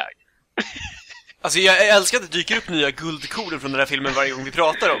de iväg. Alltså jag älskar att det dyker upp nya guldkorn från den här filmen varje gång vi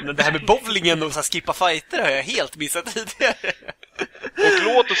pratar om den. Det här med bowlingen och så här skippa fighter har jag helt missat tidigare. Och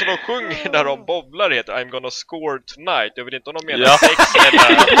låten som de sjunger när de bowlar heter I'm gonna score tonight. Jag vet inte om de menar sex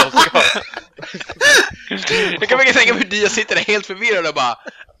eller de ska... Jag kan verkligen tänka mig hur Dia sitter där helt förvirrad och bara,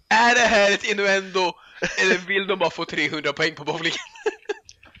 är det här ett innuendo eller vill de bara få 300 poäng på bowlingen?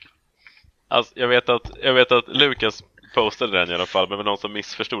 Alltså, jag vet att Lukas postade den i alla fall, men någon som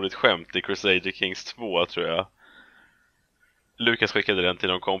missförstod ett skämt i Crusader Kings 2, tror jag. Lukas skickade den till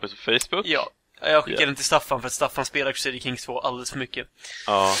någon kompis på Facebook. Ja, jag skickade den till Staffan för att Staffan spelar Crusader Kings 2 alldeles för mycket.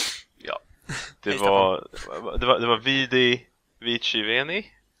 Ja. Ja. Det var Vidi Vici Veni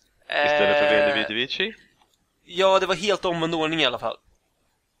istället för Veni Vidi Vici. Ja, det var helt omvänd ordning i alla fall.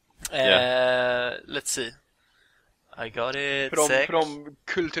 Let's see. I got it. Från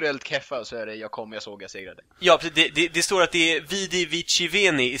kulturellt keffa så är det jag såg, jag segrade. Ja, det står att det är Vidi Vici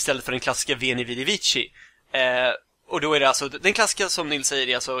Veni istället för den klassiska Veni Vidi Vici. Och då är det alltså, den klassiska som Nils säger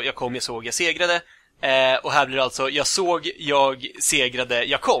är alltså jag kom, jag såg, jag segrade. Och här blir det alltså jag såg, jag segrade,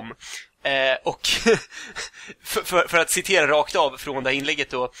 jag kom. Och för att citera rakt av från det här inlägget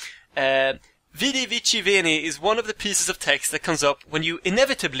då. Vidi Vici Veni is one of the pieces of text that comes up when you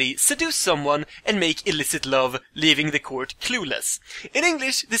inevitably seduce someone and make illicit love, leaving the court clueless. In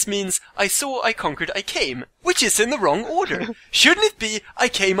English, this means I saw, I conquered, I came, which is in the wrong order. Shouldn't it be I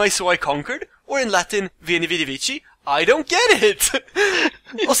came, I saw, I conquered? Or in Latin, Veni Vidi Vici? I don't get it!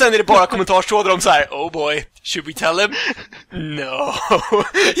 Och sen är det bara kommentarstrådar om så här: oh boy, should we tell him? No,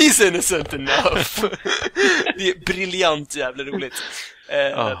 he's innocent enough. Det är briljant jävla roligt.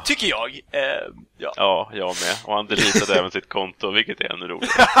 Tycker jag. Ja, jag med. Och han deletade även sitt konto, vilket är ännu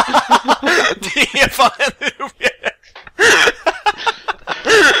roligare. Det är fan ännu roligare.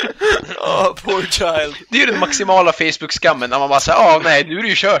 Poor child. Det är ju den maximala Facebook-skammen när man bara säger, nej, nu är det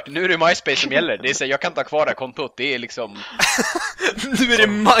ju kört, nu är det MySpace som gäller. Det är så, jag kan inte ha kvar det här kontot, det är liksom... Nu är det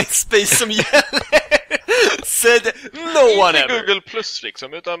MySpace som gäller. Said no one ever. ever. Google Plus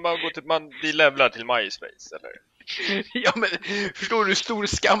liksom, utan man går till, de levlar till MySpace, eller? Ja, men förstår du hur stor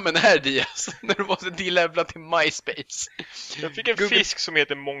skammen är, Diaz? När du måste delevla till MySpace. Jag fick en fisk som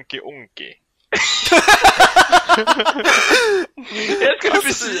heter Monkey Onky. Jag skulle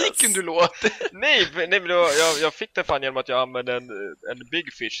musiken du låter. Nej, men jag fick det fan genom att jag använde en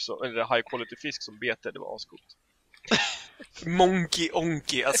big fish, eller high quality fisk som bete. Det var ascoolt. Monkey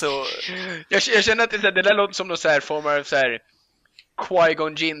Onky, alltså... Jag känner att det där låter som någon så här form av så här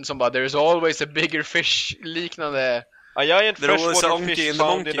Qui-Gon Jinn som bara there's always a bigger fish liknande. A giant freshwater fish fish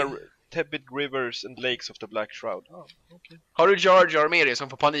found in a tepid rivers and lakes of the Black Shroud. Okay. Har du Jar Jar med dig som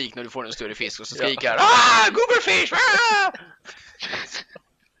får panik när du får en större fisk och så skriker Google fish!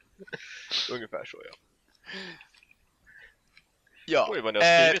 Ungefär så, ja. Ja. Oj, vad ni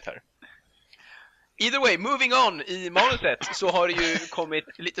har skrivit här. Either way, moving on i manuset så har det ju kommit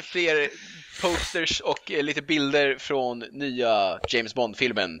lite fler posters och lite bilder från nya James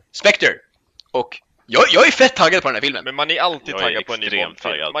Bond-filmen Spectre. Och jag är fett taggad på den här filmen. Men man är alltid taggad på en ny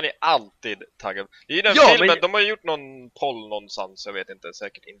Bond-film. Man är alltid taggad. Det är ju den filmen, men... de har gjort någon poll någonstans, jag vet inte,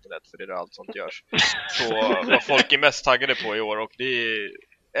 säkert internet, för det är där allt sånt görs. Så vad folk är mest taggade på i år, och det är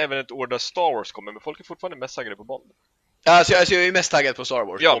även ett år där Star Wars kommer, men folk är fortfarande mest taggade på Bond. Alltså jag är mest taggad på Star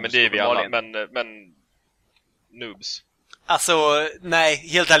Wars. Ja, men det är vi alla, men noobs. Alltså, nej,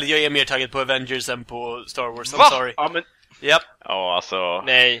 helt ärligt, jag är mer taggad på Avengers än på Star Wars, I'm sorry. Ja, men... Yep. Ja, alltså...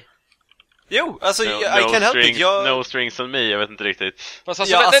 Nej. Jo, alltså, I can help it. No strings on me, jag vet inte riktigt. Fast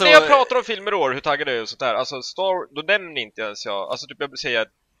alltså, när jag pratar om filmer år, hur taggad är jag och sånt där, alltså då nämner inte ens jag, alltså typ jag vill säga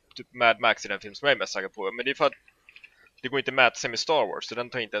typ Mad Max är den film som jag är mest taggad på, men det är för att det går inte mäta sig med Star Wars, så den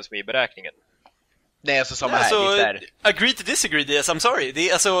tar inte ens med i beräkningen. Nej, alltså samma alltså, här, agree to disagree, yes, I'm sorry. Det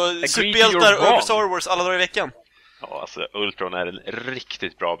är alltså superhjältar över Star Wars alla dagar i veckan. Ja, alltså Ultron är en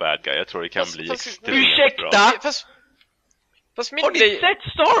riktigt bra bad guy. Jag tror det kan bli extremt ursäkta, bra. Fast har ni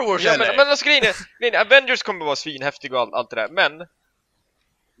sett Star Wars, ja, eller? Men alltså grejen är, Avengers kommer vara svinhäftig och allt det där, men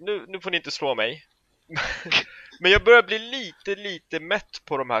nu får ni inte slå mig. Men jag börjar bli lite mätt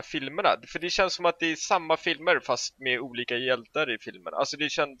på de här filmerna, för det känns som att det är samma filmer fast med olika hjältar i filmerna. Alltså de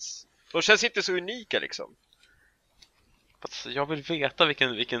känns inte så unika liksom. Fast jag vill veta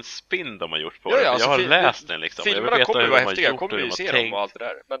vilken spin de har gjort på Ja, det. alltså, jag har läst den liksom. Jag vill Filmerna veta kommer hur vara de har häftiga, gjort kommer och hur ju de se har dem tänkt. och allt det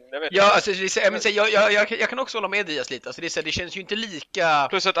där. Men jag vet Ja, inte. alltså, jag kan också hålla med Dias lite. Alltså, det känns ju inte lika...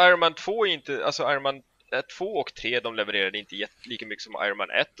 Plus att Iron Man 2 är inte, alltså Iron Man 2 och 3 de levererade inte lika mycket som Iron Man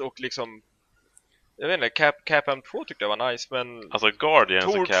 1 och liksom jag vet inte, Cap 2 tyckte jag var nice, men Alltså Guardians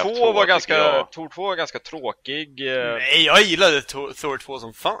och Thor Cap 2 var ganska jag... Thor 2 var ganska tråkig. Nej, jag gillade Thor 2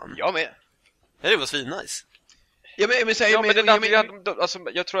 som fan. Jag med. Det var svinnice. Alltså,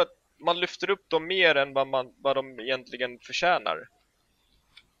 jag tror att man lyfter upp dem mer än vad de egentligen förtjänar.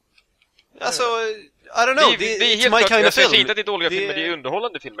 Alltså, I don't know, Det är it's helt my klart, kind jag of säger film. inte att det är dåliga filmer, det är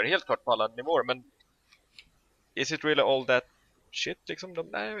underhållande filmer, helt klart på alla nivåer, men is it really all that shit liksom?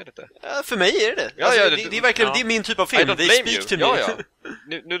 Nej, jag vet inte. Ja, för mig är det. Ja, Alltså, ja, det är verkligen, det är min typ av I film. don't They blame speak to you. me.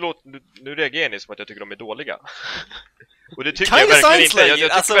 Ja. Nu reagerar ni som att jag tycker de är dåliga. Och det tycker Kinda jag verkligen sounds inte. like Jag it.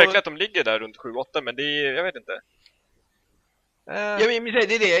 tycker Alltså- verkligen att de ligger där runt 7-8, men det är, jag vet inte.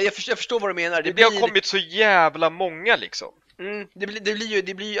 Det är det. Jag förstår vad du menar. Det har kommit så jävla många liksom. Det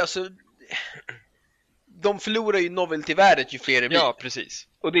blir ju alltså... De förlorar ju novelty-värdet ju fler det blir. Ja, precis.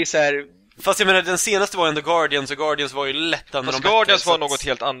 Och det är så här... Fast jag menar, den senaste var ändå Guardians, och Guardians var ju lättare när Fast de Guardians var så att- något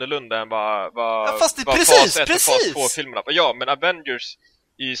helt annorlunda än vad Ja, fast det- vad precis, fas 1 och precis. fas 2-filmerna. Ja, men Avengers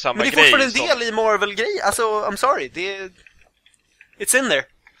är ju samma Men det är grej. fortfarande en del i Marvel-grej. Alltså, I'm sorry. It's in there.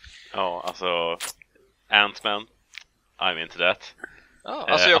 Ja, alltså Ant-Man, I'm into that. Ja,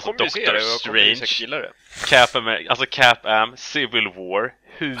 alltså jag kommer ju se Doctor det och jag kommer ju Strange. säkert gilla det. Cap-Am, Civil War,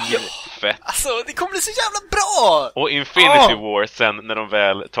 hur fett. Alltså, det kommer bli så jävla bra! Och Infinity War sen när de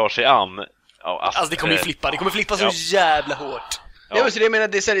väl tar sig an. Ja, Alltså, det kommer ju flippa. Det kommer flippa så ja. jävla hårt. Ja, men så det jag menar,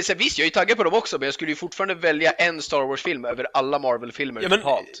 det är så här, visst, jag är ju taggad på dem också, men jag skulle ju fortfarande välja en Star Wars-film över alla Marvel-filmer Ja, men-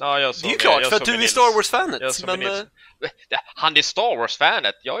 totalt. Ja, Det är ju klart, för att du är Star Wars-fanet. Men han är Star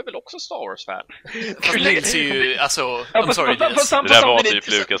Wars-fanet. Jag är väl också Star Wars-fan. fast Nils är ju, alltså, Ja, I'm sorry, Diaz. Det där var samtidigt-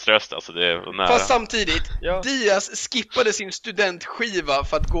 typ Lukas röst, alltså det var nära. Fast samtidigt, Ja. Diaz skippade sin studentskiva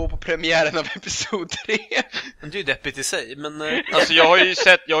för att gå på premiären av Episod 3. Men det är ju deppigt i sig, men... Alltså jag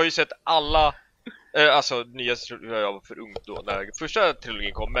har ju sett alla alltså nya trilogin, jag var för ung då när första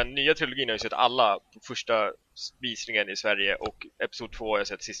trilogin kom, men nya trilogin har jag sett alla på första visningen i Sverige, och Episod 2 har jag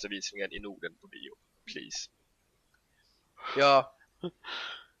sett sista visningen i Norden på bio. Please. Ja.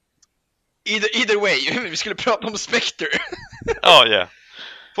 Either way, vi skulle prata om Spectre. Ja, ja.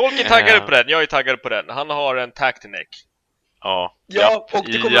 Folk är taggade på den, jag är taggad på den. Han har en tactile neck. Ja, Ja, och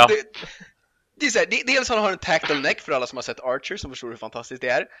det kommer... ja. Det är så här, dels han har en tactile neck för alla som har sett Archer, som förstår hur fantastiskt det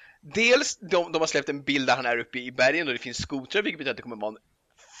är. Dels, de har släppt en bild där han är uppe i bergen och det finns skotrar, vilket betyder att det kommer vara en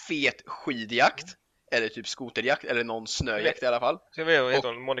fet skidjakt. Eller typ skoterjakt, eller någon snöjakt i alla fall. Ska vi vad heter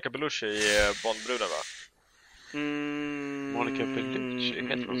hon? Monica Bellucci i Bondbruden, va? Monica Bellucci,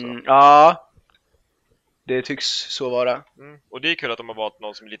 heter hon så? Ja. Det tycks så vara. Och det är kul att de har valt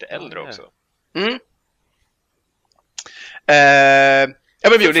någon som är lite äldre Ja, också. Ja,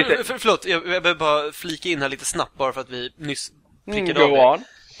 men vi gjorde lite... Förlåt, jag behöver bara flika in här lite snabbt, bara för att vi nyss prickade Go av on.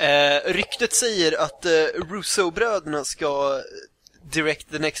 det. Ryktet säger att Russo-bröderna ska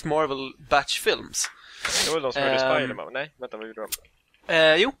direct the next Marvel batch films. Det var de som gjorde Spider-Man. Nej, vänta, vad gjorde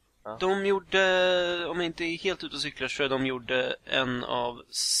de? Jo, Ja. de gjorde, om jag inte är helt ute och cyklar, så de gjorde en av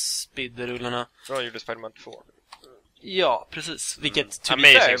spidderullarna. De gjorde Spider-Man 2. Ja, precis. Vilket to be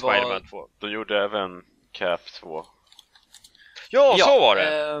Amazing fair Spider-Man 2. De gjorde även Cap 2. Ja, Ja, så var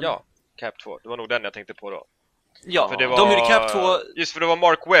det! ja. Cap 2. Det var nog den jag tänkte på då. Ja, För det var... de gjorde Cap 2. Just för det var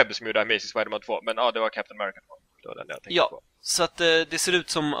Mark Webb som gjorde Amazing Spider-Man 2. Men ja, det var Captain America 2. Det var den jag tänkte Ja, på. så att det ser ut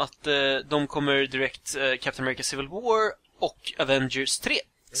som att de kommer direkt Captain America Civil War och Avengers 3.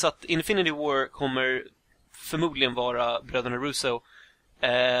 Så att Infinity War kommer förmodligen vara bröderna Russo,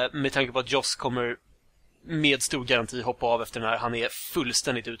 med tanke på att Joss kommer med stor garanti hoppa av efter den här. Han är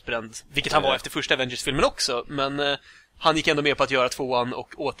fullständigt utbränd, vilket han var efter första Avengers-filmen också. Men han gick ändå med på att göra tvåan,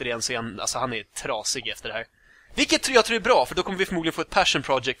 och återigen så är han är trasig efter det här. Vilket jag tror är bra, för då kommer vi förmodligen få ett passion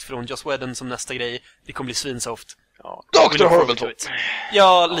project från Joss Whedon som nästa grej. Det kommer bli svinsoft. Ja. Dr. Horrible.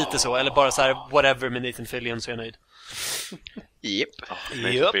 Ja, lite så. Eller bara så här, whatever med Nathan Fillion, så är jag nöjd. Yep.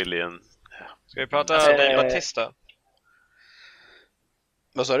 Japp. Billion. Ska vi prata Dave Bautista?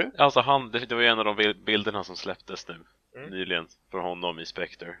 Vad sa du? Alltså det var ju en av de bilderna som släpptes nu nyligen för honom i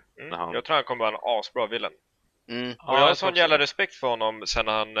Spectre. När han... Jag tror han kommer vara en asbra villain. Och jag Ja, har sån också. jävla respekt för honom sen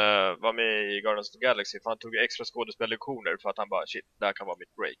han var med i Guardians of the Galaxy. För han tog extra skådespellektioner för att han bara, shit, det här kan vara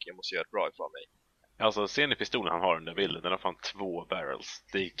mitt break. Jag måste göra ett bra ifrån mig. Alltså, ser ni pistolen han har den där bilden? Den har fan 2 barrels.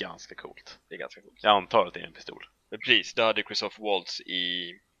 Det är ganska coolt. Det är ganska coolt. Jag antar att det är en pistol. Men precis, det hade Christopher Waltz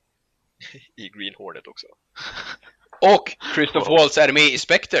i Green Hornet också. Och Christoph Waltz är med i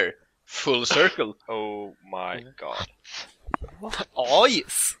Spectre. Full circle. Oh my god.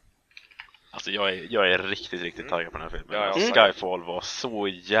 Yes. Alltså jag är riktigt taggad på den här filmen. Ja, Skyfall var så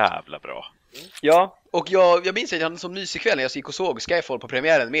jävla bra. Ja, och jag minns att jag hade en sån mysig kväll när jag gick och såg Skyfall på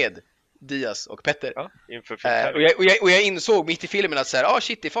premiären med Diaz och Petter. Ja, inför filmen. Och jag insåg mitt i filmen att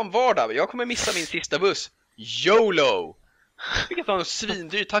shit, det är fan vardag. Jag kommer missa min sista buss. YOLO! Vi kan ta en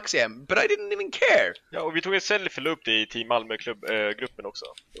svindyr taxi hem, but I didn't even care. Ja, och vi tog en selfie upp det i Team Malmö-gruppen också.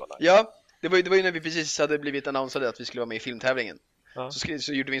 Det var nice. Ja, det var ju när vi precis hade blivit annonsade att vi skulle vara med i filmtävlingen. Ja.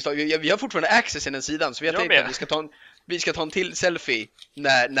 Så gjorde vi en slag. Vi har fortfarande access i den sidan, så vi har tänkt att vi ska ta en till selfie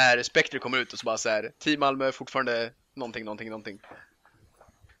när Spectre kommer ut och så bara så här: Team Malmö fortfarande någonting.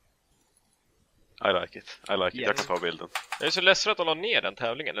 I like it. Yes. Jag kan ta bilden. Jag är så ledsen att de la ner den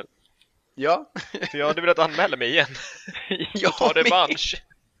tävlingen. Ja. För jag hade velat anmäla mig igen. Jag ta revansch.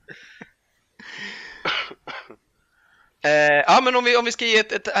 Ja, men om vi ska ge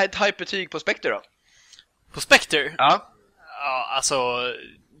ett hype-betyg på Spectre då. På Spectre? Ja. Ja, alltså...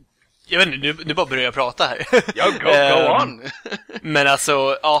 Jag vet inte, nu bara börjar jag prata här. Ja, go on! Men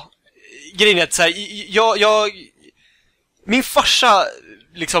alltså, ja... Grejen är att så här, min farsa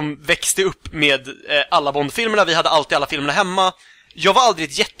liksom växte upp med alla Bond-filmerna. Vi hade alltid alla filmerna hemma. Jag var aldrig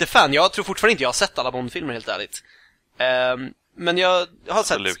ett jättefan. Jag tror fortfarande inte jag har sett alla Bond-filmer, helt ärligt. Men jag har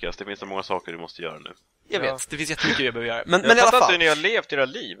sett... Lukas, det finns så många saker du måste göra nu. Jag vet, det finns jättemycket jag behöver göra. Men jag i alla fall... fattar inte hur ni har levt era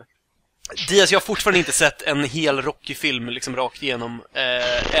liv. Diaz, jag har fortfarande inte sett en hel Rocky-film liksom rakt igenom.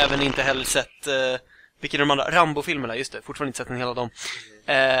 Även inte heller sett... vilka är de andra? Rambo-filmerna, just det. Fortfarande inte sett en hel av dem.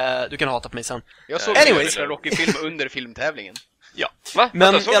 Du kan hata på mig sen. Jag såg en Rocky-film under filmtävlingen. Ja. Va?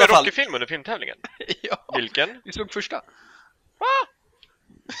 Men jag såg i alla en fall... Rocky-film under filmtävlingen? Ja. Vilken? Vi såg första. Va?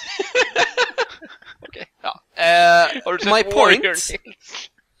 Okej. Ja. Har du sett My Warrior point...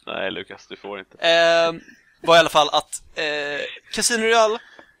 Nej, Lukas, du får inte. Var i alla fall att Casino Royale,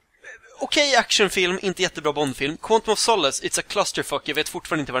 okej actionfilm, inte jättebra Bondfilm. Quantum of Solace, it's a clusterfuck, jag vet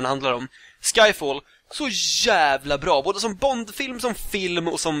fortfarande inte vad den handlar om. Skyfall, så jävla bra, både som Bondfilm, som film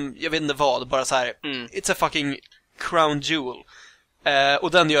och som, jag vet inte vad, bara så här. It's a fucking crown jewel.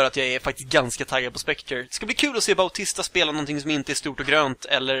 Och den gör att jag är faktiskt ganska taggad på Spectre. Det ska bli kul att se Bautista spela någonting som inte är stort och grönt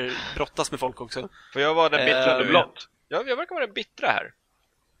eller brottas med folk också. För jag var den bittra blott. Jag verkar vara den bittra här.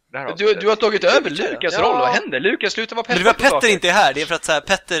 Du har tagit över Lukas roll, vad händer? Lukas, sluta vara Petter. Men det var Petter inte är här, det är för att så här,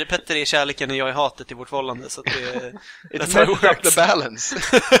 Petter är kärleken och jag är hatet i vårt förhållande, så att det it's not up the balance.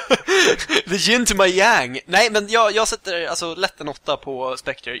 The yin to my yang. Nej, men jag sätter alltså lätt en 8 på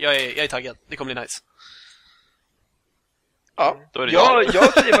Spectre. Jag är taggad, det kommer bli nice. Ja,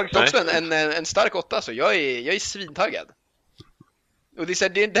 jag säger faktiskt också en stark 8, så jag är svintaggad. Och det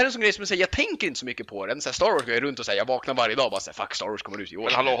är en sån grej som jag säger, jag tänker inte så mycket på den. Så här, Star Wars går jag runt och säger, jag vaknar varje dag och bara säger, fuck, Star Wars kommer ut i år.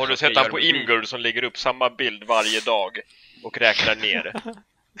 Men hallå, har du sett han på Imgur som lägger upp samma bild varje dag och räknar ner?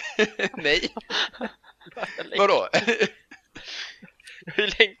 Nej. Vadå? Jag har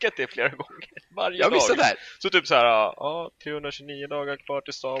ju länkat det flera gånger. Varje dag. Visste det. Så typ så här, 329 dagar kvar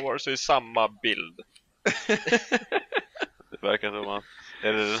till Star Wars, så är samma bild. Det verkar som att...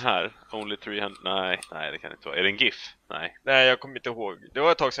 Är det den här? Only 300... Nej, det kan inte vara. Är det en GIF? Nej, jag kommer inte ihåg. Det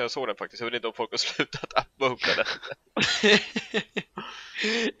var ett tag sedan jag såg den faktiskt. Jag vet inte om folk har slutat upvoka den.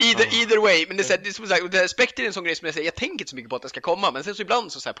 Either way. Men det är som sagt, Spectre är en sån grej som jag säger, jag tänker inte så mycket på att det ska komma. Men sen så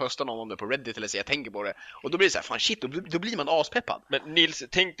ibland så här postar någon om det på Reddit eller så jag tänker på det. Och då blir det så här, fan shit, då blir man aspeppad. Men Nils,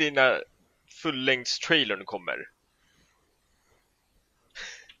 tänk dig när fullängds-trailern kommer.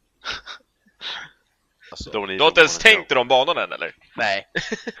 Alltså, du har inte ens tänkt dig de banorna än, eller? Nej.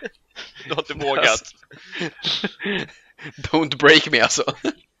 Du har inte vågat. Don't break me, alltså.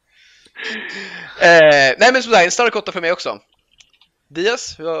 Nej, men sådär, en stark 8 för mig också.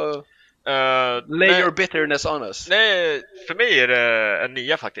 Diaz? Lay your bitterness on us. Nej, för mig är det en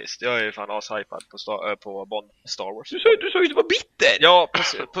 9 faktiskt. Jag är fan ashypad på Bond Star Wars. Du sa ju att du var bitter! Ja,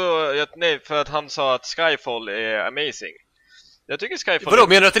 nej, för att han sa att Skyfall är amazing. Jag tycker Skyfall... Vadå,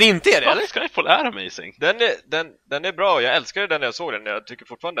 menar du att den inte är det, eller? Skyfall är amazing. Den är bra, jag älskade den när jag såg den. Jag tycker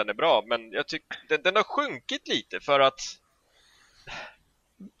fortfarande den är bra, men jag tycker den har sjunkit lite för att...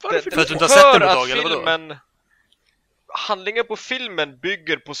 För att du inte har sett den på dag, eller vadå? Filmen, handlingen på filmen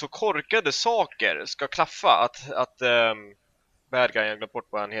bygger på så korkade saker ska klaffa att bad guy, jag glömt bort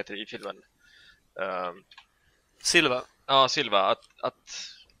vad han heter i filmen. Silva. Ja, Silva. Att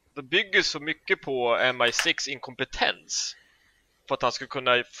det bygger så mycket på MI6 inkompetens för att han ska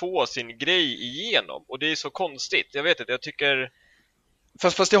kunna få sin grej igenom. Och det är så konstigt. Jag vet inte, jag tycker...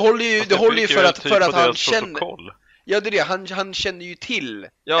 Fast det håller ju för att han känner... Protokoll. Ja, det är det. Han känner ju till.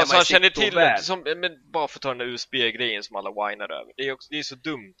 Ja, så han känner till det. Men bara för att ta den där USB-grejen som alla whinar över. Det är så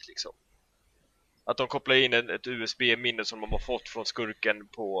dumt, liksom. Att de kopplar in ett USB-minne som de har fått från skurken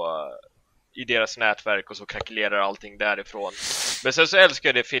i deras nätverk och så krackelerar allting därifrån. Men sen så älskar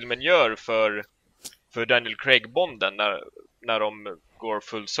jag det filmen gör för Daniel Craig-bonden när de går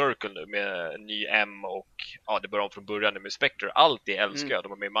full circle nu med ny M och det börjar om från början med Spectre. Allt det älskar jag.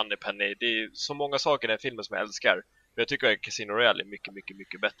 De har med Moneypenny. Det är så många saker i den här filmen som jag älskar. Men jag tycker att Casino Royale är mycket, mycket,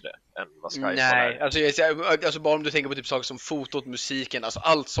 mycket bättre än vad Skyfall är. Nej, alltså bara om du tänker på typ saker som fotot, musiken, alltså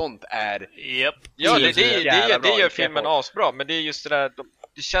allt sånt är... Yep. Ja, det gör filmen asbra, men det är just det där...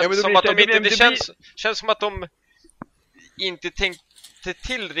 Det känns som att de inte... Det känns som att de inte tänkte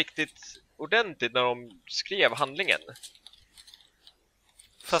till riktigt ordentligt när de skrev handlingen.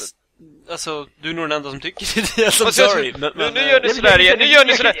 Fast, alltså, du är nog den enda som tycker det. Sorry. Nu gör ni sådär igen. Nu gör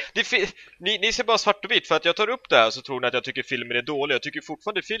ni sådär. Ni ser bara svart och vitt. För att jag tar upp det här så tror ni att jag tycker filmen är dålig. Jag tycker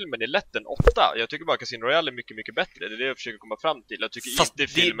fortfarande filmen är lätt en 8. Jag tycker bara Casino Royale är mycket, mycket bättre. Det är det jag försöker komma fram till. Jag tycker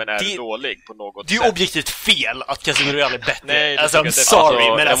inte filmen är dålig på något sätt. Det är objektivt fel att Casino Royale är bättre. Nej, alltså, I'm sorry.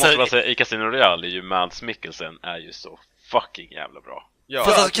 Men jag måste bara säga, i Casino Royale är ju Mads Mikkelsen är ju så fucking jävla bra. Ja,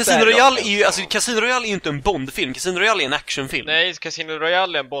 fast alltså, Casino Royale är ju Casino Royale är ju inte en Bondfilm. Casino Royale är en actionfilm. Nej, Casino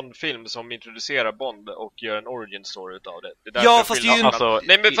Royale är en Bondfilm som introducerar Bond och gör en origin story utav det. Ja, fast det är ju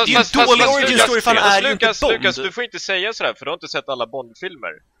en dålig origin story, fan är ju inte Bond. Lukas, du får inte säga sådär för du har inte sett alla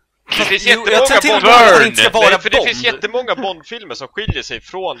Bondfilmer. Det finns jättemånga Bondfilmer som skiljer sig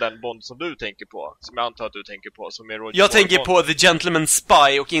från den Bond som du tänker på. Som jag antar att du tänker på, som är Roger Jag tänker på The Gentleman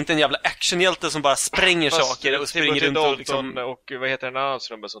Spy och inte en jävla actionhjälte som bara spränger saker och springer runt och liksom... Och vad heter den annan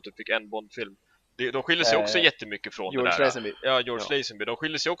snubbe som typ fick en Bondfilm? De skiljer sig också jättemycket från George Lazenby. Ja, George Lazenby. De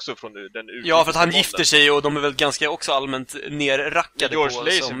skiljer sig också från den. Ja, för att han gifter sig och de är väl ganska också allmänt nerrackade. George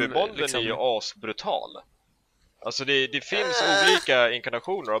Lazenby-Bonden liksom... är ju asbrutal. Alltså det finns olika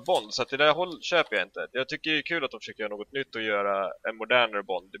inkarnationer av Bond, så att det där köper jag inte. Jag tycker det är kul att de försöker göra något nytt och göra en modernare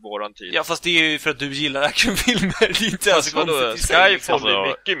Bond i våran tid. Ja, fast det är ju för att du gillar actionfilmer. Det är inte alltså konstigt. Skyfall är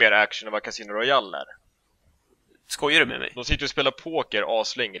mycket mer action än vad Casino Royale är. Skojar du med mig? De sitter och spelar poker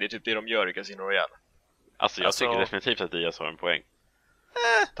aslänge, det är typ det de gör i Casino Royale. Alltså jag tycker definitivt att Diaz har en poäng.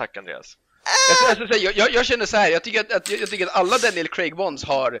 Tack Andreas. Jag känner så här, jag tycker att alla Daniel Craig Bonds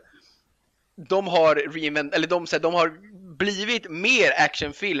har blivit mer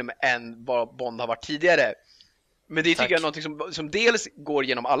actionfilm än vad Bond har varit tidigare. Men det tycker jag är någonting som dels går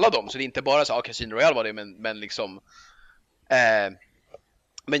genom alla dem, så det är inte bara så Casino Royale var det, men liksom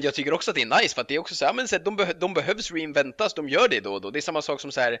men jag tycker också att det är nice för att det är också så här, men så de behövs reinventas, de gör det då och då. Det är samma sak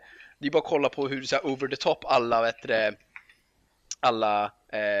som så här, det är bara att kolla på hur så här over the top alla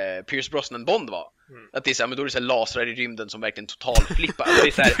Pierce Brosnan Bond var. Att det är så här, men då är det så här lasrar i rymden som verkligen totalflippar. Det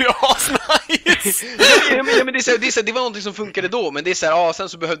är så här, men det var någonting som funkade då, men det är så här, sen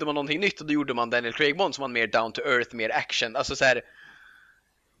så behövde man någonting nytt och då gjorde man Daniel Craig Bond som var mer down to earth, mer action. Alltså så här,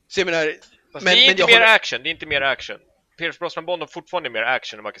 så jag menar, men det är inte mer action, det är inte mer action. Pierce Brosnan Bond har fortfarande mer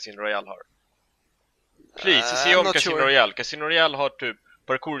action än vad Casino Royale har. Please, se om Casino Royale. Casino Royale har typ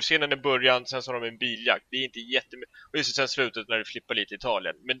parkourscenen i början, sen så har de en biljakt. Det är inte jättemycket. Och just sen slutet när det flippar lite i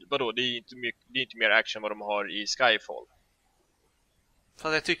Italien. Men vadå, det är inte mer action vad de har i Skyfall.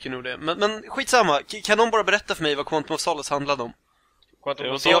 Fast jag tycker nog det. Men skitsamma, kan någon bara berätta för mig vad Quantum of Solace handlade om?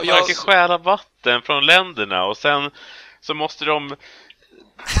 Quantum of Solace försöker stjäla vatten från länderna och sen så måste de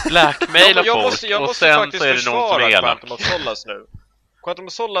blackmaila folk och sen så är det någon som är elak. Quantum of Solace nu. Quantum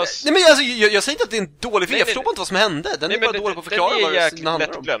of Solace... Nej men alltså, jag säger inte att det är en dålig film, jag förstår inte vad som hände. Den är bara dålig på att förklara vad det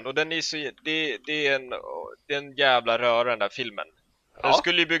handlar om. Och den är så, det är en jävla röra den där filmen. Den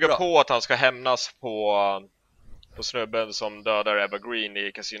skulle ju bygga på att han ska hämnas på snubben som dödar Eva Green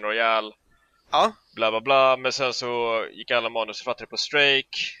i Casino Royale. Ja. Bla bla bla, men sen så gick alla manusförfattare på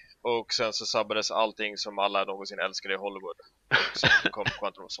strike. Och sen så sabbades allting som alla någonsin älskade i Hollywood. Och så kom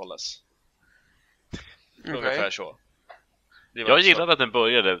Quantum of Solace. Ungefär så. Jag gillade att den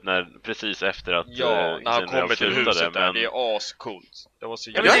började precis efter att när han kommer till huset där, det är ascoolt. Det var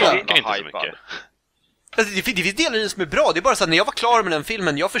så jävla hypad. Alltså, det finns delar som är bra. Det är bara så att när jag var klar med den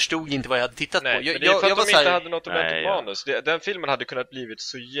filmen, jag förstod inte vad jag hade tittat på. Det är för att de inte hade något ordentligt manus. Den filmen hade kunnat blivit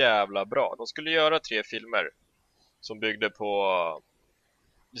så jävla bra. De skulle göra 3 filmer som byggde på...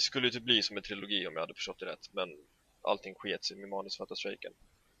 Det skulle ju typ bli som en trilogi om jag hade förstått det rätt. Men allting sket sig med manusförfattarstrejken.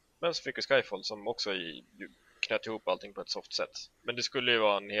 Men så fick vi Skyfall som också knöt ihop allting på ett soft sätt. Men det skulle ju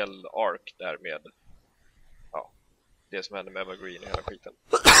vara en hel arc där med det som hände med Eva Green och hela skiten.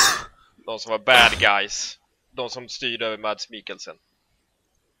 De som var bad guys. De som styrde över Mads Mikkelsen.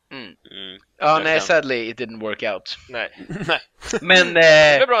 Ja, nej, sadly it didn't work out. Nej. Men det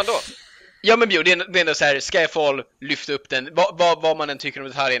är bra ändå. Ja men Bio, det är ändå så här, Skyfall, lyfta upp den. Vad man än tycker om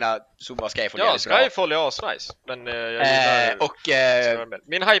detaljerna, så var Skyfall Ja, bra. Skyfall är asnice. Men jag gillar...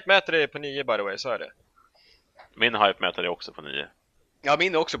 Min hype-mätare är på 9 by the way, så är det. Min hype-mätare är också på 9. Ja,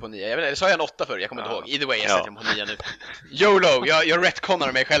 min är också på 9. Jag vet inte, sa jag en 8 för? Jag kommer inte ihåg. Either way, jag sätter den på 9 nu. YOLO, jag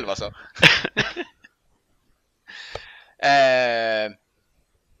retconar mig själv alltså.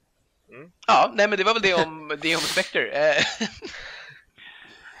 Ja, nej men det var väl det om Spectre.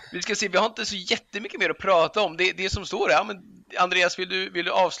 Vi ska se, vi har inte så jättemycket mer att prata om. Det som står där, ja, men Andreas, vill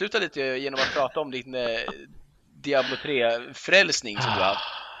du avsluta lite genom att prata om din Diablo 3-frälsning som du har haft?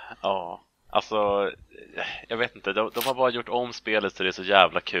 Ja, alltså jag vet inte, de har bara gjort om spelet så det är så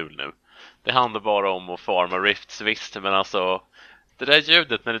jävla kul nu. Det handlar bara om att farma rifts, visst, men alltså det där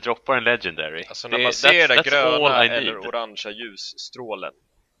ljudet när det droppar en legendary. Alltså när man ser det gröna eller orangea ljusstrålen.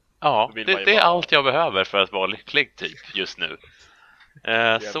 Ja, det är allt jag behöver för att vara lycklig typ just nu.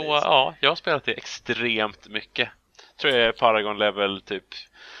 Så ja, jag har spelat det extremt mycket. Tror jag är Paragon level typ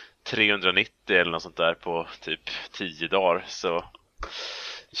 390 eller något sånt där på typ 10 dagar. Så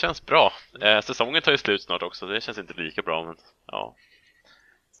det känns bra. Säsongen tar ju slut snart också. Det känns inte lika bra, men ja.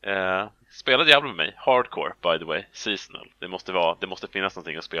 Spela Diablo med mig. Hardcore by the way. Seasonal. Det måste finnas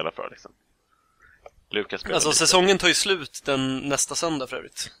någonting att spela för liksom. Lukas spelar alltså lite. Säsongen tar ju slut den nästa söndag för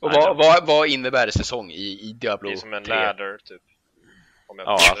övrigt. Och vad innebär säsong i Diablo 3? Det är som en ladder typ.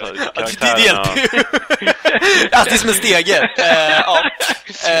 Ja, alltså, det hjälper ju. Det är som en stege.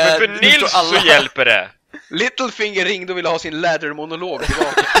 Men för Nils så hjälper det. Littlefinger ringde och ville ha sin ladder-monolog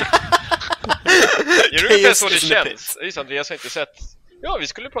tillbaka. Gör du inte så det känns? Just Andreas har inte sett. Ja, vi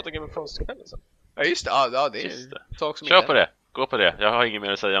skulle prata Game of Thrones ikväll sen. Ja, just det. Ja, det är en sak som kör på det. Gå på det. Jag har inget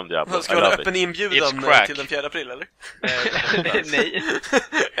mer att säga om Diablo. Ska du ha öppen inbjudan till den 4 april, eller? Nej.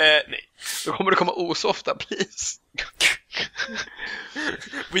 Nej. Då kommer det komma osofta, please.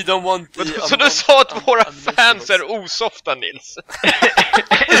 We don't want så du sa att våra fans är osofta, Nils?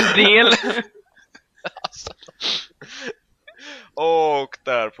 En del. Alltså. Och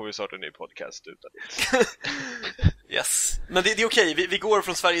där får vi starta en ny podcast utan Yes. Men det är okej. Vi går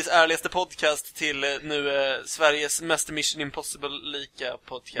från Sveriges ärligaste podcast till nu Sveriges mest Mission Impossible-lika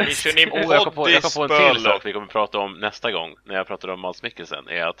podcast. Mission Impossible. Jag kom på en till sak vi kommer prata om nästa gång när jag pratar om Mads Mikkelsen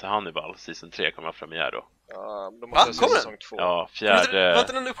är att Hannibal Season 3 kommer fram premiär då. Ja, då måste jag se säsong 2. Ja, var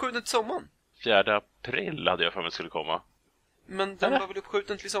inte den uppskjuten till sommaren? 4 april hade jag för mig skulle komma. Men den var väl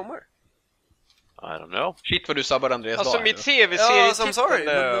uppskjuten till sommar? I don't know. Shit vad du sabbar Andreas. Alltså mitt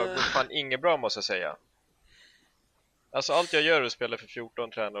tv-serietittande är fan inget bra måste jag säga. Alltså allt jag gör är att spela för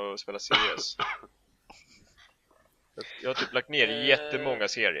 14, träna och spela seriös. Jag har typ lagt ner jättemånga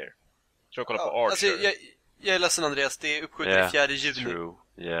serier. Jag tror jag kollar på Archer. Alltså, jag är ledsen Andreas, det är uppskjutet 4 juni. True.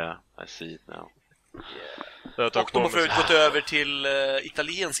 Yeah, I see it now. Och de har förut gått över till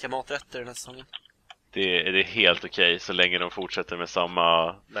italienska maträtter den här säsongen. Det är helt okej så länge de fortsätter med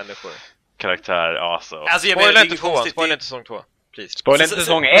samma människor. Karaktär, alltså spoila inte säsong 2. Spoila inte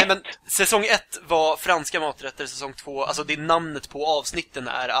säsong 1. Men säsong 1 var franska maträtter, säsong 2, alltså det namnet på avsnitten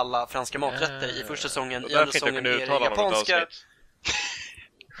är alla franska maträtter i första säsongen. I andra säsongen är det japanska.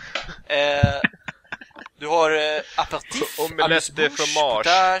 Du har aperitif, omelette de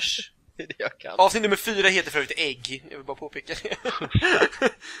fromage. Avsnitt nummer 4 heter för övrigt ägg. Jag vill bara påpeka det.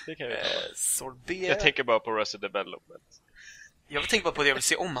 Det kan vi sorbet. Jag tänker bara på Arrested Development. Jag tänker bara på det, jag vill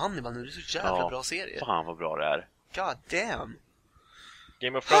se om Hannibal nu. Det är så jävla bra serie. Fan vad bra det är. God damn.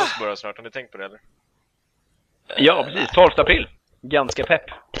 Game of Thrones börjar snart, har ni tänkt på det eller? Ja, precis. 12 april. Ganska pepp.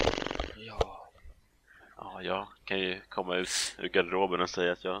 Ja, jag kan ju komma ut ur garderoben och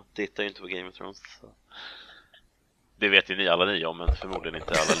säga att jag tittar inte på Game of Thrones. Så. Det vet ju ni alla ni om, men förmodligen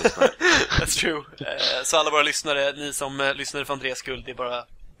inte alla lyssnare. That's true. Så alla våra lyssnare, ni som lyssnade för Andreas skull, det är bara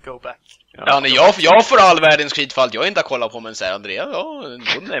go back. Ja, nej, jag får all världens skit för allt jag inte har kollat på, men säger Andreas, ja,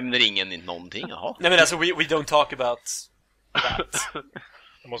 då nämner ingen någonting, jaha. Nej men alltså, we don't talk about that.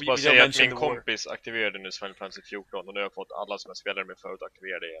 Jag måste bara säga att min kompis aktiverade nu Final Fantasy 14 och nu har jag fått alla som jag spelade med förut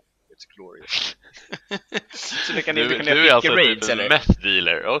aktiverade igen. It's glorious. Så det kan du är alltså typ en meth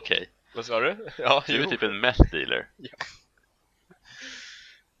dealer, okej. Vad sa du? Ja, du är typ en meth dealer. Ja.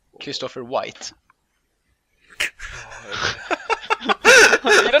 Christopher White.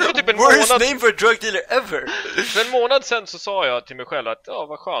 Typ en worst name for a drug dealer ever. För en månad sen så sa jag till mig själv att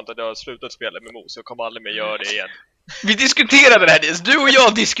vad skönt att jag har slutat spela med MMO så jag kommer aldrig mer göra det igen. Vi diskuterade det här, du och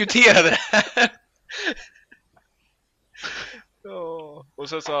jag diskuterade det här. Ja. Och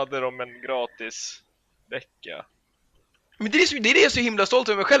så hade de en gratis vecka. Men det är det jag är så himla stolt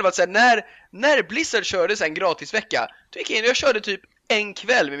över mig själv att så här, när Blizzard körde så en gratis vecka, då gick jag in och jag körde typ en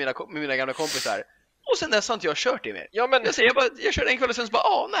kväll med mina gamla kompisar. Och sen dess har inte jag kört det mer. Ja, men Jag körde en kväll och sen så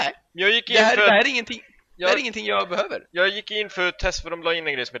bara, nej. jag gick in Det här för... är ingenting. Det här är ingenting jag behöver. Jag gick in för test för de la in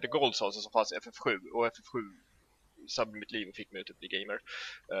en grej som heter Gold Sauce som fanns i FF7. Och FF7 sabbade mitt liv och fick mig ut att bli gamer.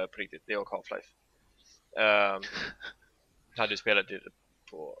 På riktigt, det och Half-Life. Jag hade ju spelat det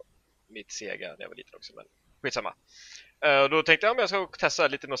på mitt Sega när jag var liten också, men skitsamma. Då tänkte jag, jag ska testa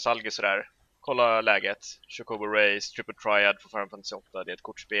lite nostalgiskt sådär. Kolla läget. Chocobo Race, Triple Triad för Final Fantasy 8. Det är ett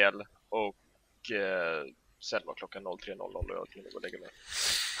kortspel. Och sen var klockan 03.00 och jag kunde gå och lägga mig.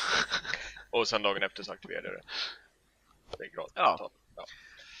 Och sen dagen efter så aktiverade jag det. Det är gratis. Ja.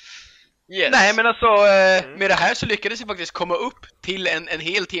 Yes. Nej, men alltså med det här så lyckades vi faktiskt komma upp till en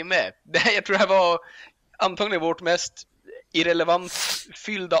hel timme. Jag tror det här var antagligen vårt mest irrelevant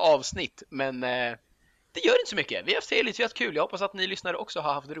fyllda avsnitt. Men det gör inte så mycket. Vi har haft trevligt, vi har haft kul. Jag hoppas att ni lyssnare också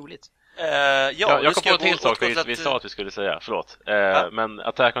har haft roligt. Jag kom på en till sak vi sa att vi skulle säga, förlåt. Men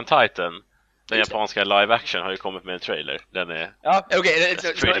Attack on Titan, den japanska live action, har ju kommit med en trailer. Den är... Ja, okej.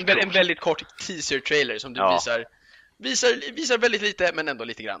 En väldigt kort teaser-trailer som du visar väldigt lite, men ändå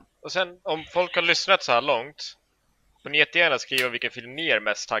lite grann. Och sen, om folk har lyssnat så här långt, får ni jättegärna skriva vilken film ni är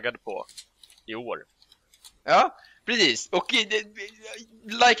mest taggade på i år. Ja, precis. Och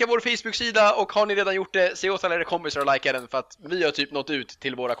likea vår Facebook-sida, och har ni redan gjort det, se åt alla era kompisar och likea den, för att vi har typ nått ut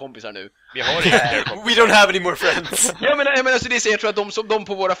till våra kompisar nu. Vi har inga fler kompisar. We don't have any more friends. Ja, men alltså det är så, jag tror att de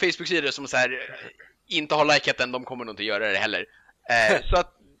på våra Facebook-sidor som så här inte har likat den, de kommer nog inte göra det heller. Så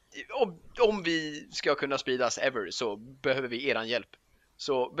att om vi ska kunna spridas ever, så behöver vi eran hjälp.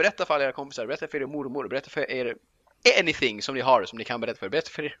 Så berätta för alla era kompisar, berätta för er mormor, berätta för er anything som ni har som ni kan berätta för. Berätta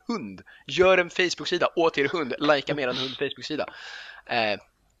för er hund. Gör en Facebook-sida åt er hund. Likea med er hund Facebook-sida.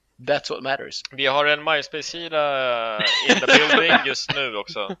 That's what matters. Vi har en MySpace-sida in the building just nu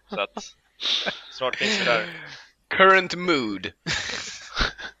också. Så att snart finns vi där. Current mood.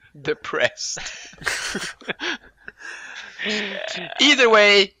 Depressed. Either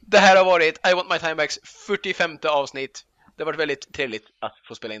way, det här har varit I Want My Time Backs 45:e avsnitt. Det har varit väldigt trevligt att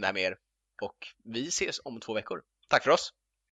få spela in det här med er. Och vi ses om 2 veckor. Tack för oss.